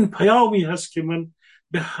 این پیامی هست که من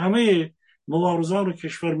به همه مبارزان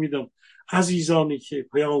کشور میدم، عزیزانی که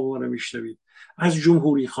پیام منو میشنوید، از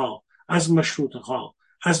جمهوری خواه، از مشروط خواه،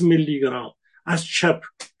 از ملیگرا، از چپ،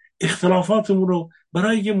 اختلافاتمون رو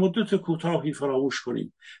برای یه مدت کوتاهی فراموش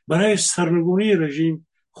کنیم، برای سرنگونی رژیم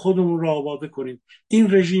خودمون رو آماده کنیم.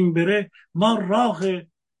 این رژیم بره، ما راه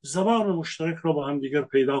زبان مشترک رو با هم دیگر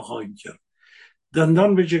پیدا خواهیم کرد.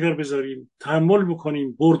 دندان به جگر بذاریم، تحمل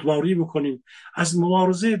بکنیم، بردباری بکنیم. از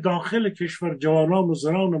مبارزه داخل کشور جوانان و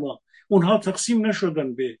زنان ما، اونها تقسیم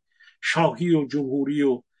نشدن به شاهی و جمهوری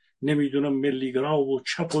و نمیدونم ملیگرا و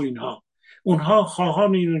چپ و اینها. اونها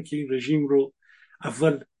خواهان اینن که این رژیم رو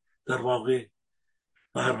اول در واقع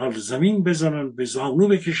به هر حال زمین بزنن، به زانو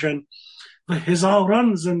بکشن و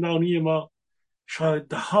هزاران زندانی ما، شاید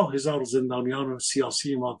 10,000 زندانیان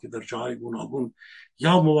سیاسی ما که در جای گوناگون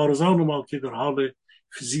یا مبارزان ما که در حال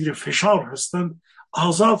زیر فشار هستند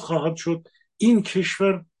آزاد خواهد شد. این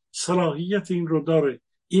کشور صلاحیت این رو داره،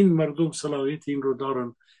 این مردم صلاحیت این رو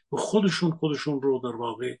دارن و خودشون رو در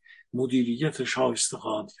واقع مدیریت شایسته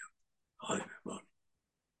خواهند کرد. آقای بهبانی.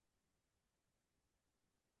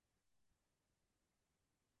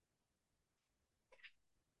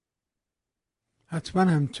 حتما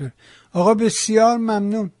همینطور. آقا بسیار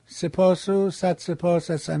ممنون، سپاس و صد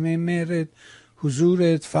سپاس از همه مهرت،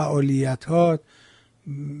 حضورت، فعالیتات.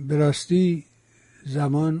 به راستی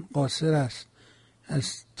زمان قاصر است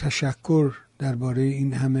از تشکر درباره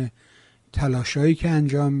این همه تلاشایی که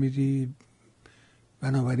انجام میدی.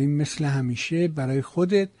 بنابراین مثل همیشه برای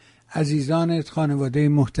خودت، عزیزانت، خانواده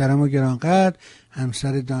محترم و گرانقدر،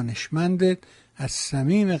 همسر دانشمندت از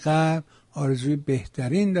صمیم قلب آرزوی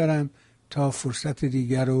بهترین دارم تا فرصت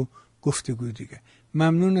دیگر و گفتگو دیگر.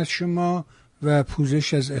 ممنون از شما و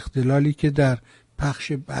پوزش از اختلالی که در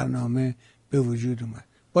پخش برنامه به وجود اومد.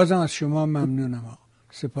 بازم از شما ممنونم آقا.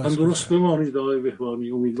 سپاس. درست بمانید آقای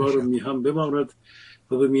بهبانی. امیدوارم میهن بماند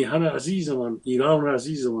و به میهن عزیزمان، ایران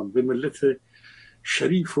عزیزمان، به ملت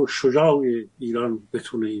شریف و شجاع ایران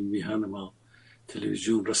بتونه این میهن ما،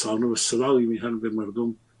 تلویزیون، رسانه و صدای میهن به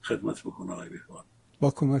مردم خدمت بکنه. آقای بهبانی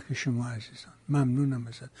با کمک شما عزیزان ممنونم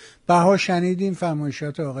ازت. بها شنیدیم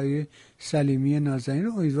فرمایشات آقای سلیمی نازنین.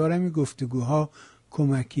 امیدوارم این گفتگوها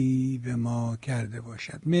کمکی به ما کرده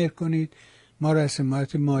باشد. مهر کنید ما را از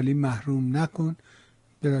حمایت مالی محروم نکن.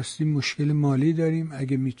 به راستی مشکل مالی داریم،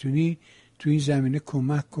 اگه میتونی تو این زمینه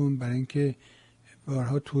کمک کن، برای اینکه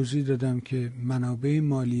بارها توضیح دادم که منابع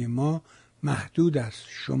مالی ما محدود است.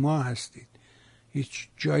 شما هستید، هیچ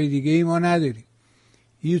جای دیگه ای ما نداریم.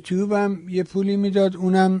 یوتیوب هم یه پولی میداد،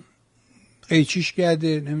 اونم قیچیش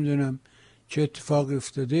کرده، نمیدونم چه اتفاقی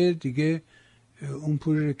افتاده دیگه، اون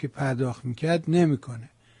پولی رو که پرداخت میکرد نمیکنه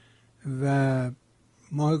و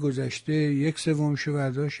ماه گذشته 1/3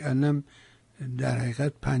 برداشت، الان در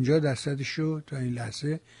حقیقت 50% رو تا این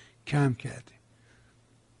لحظه کم کرده.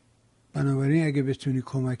 بنابراین اگه بتونی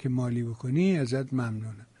کمک مالی بکنی ازت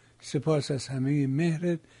ممنونم. سپاس از همه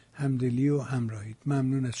مهرت، همدلی و همراهیت.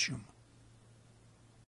 ممنون از شما.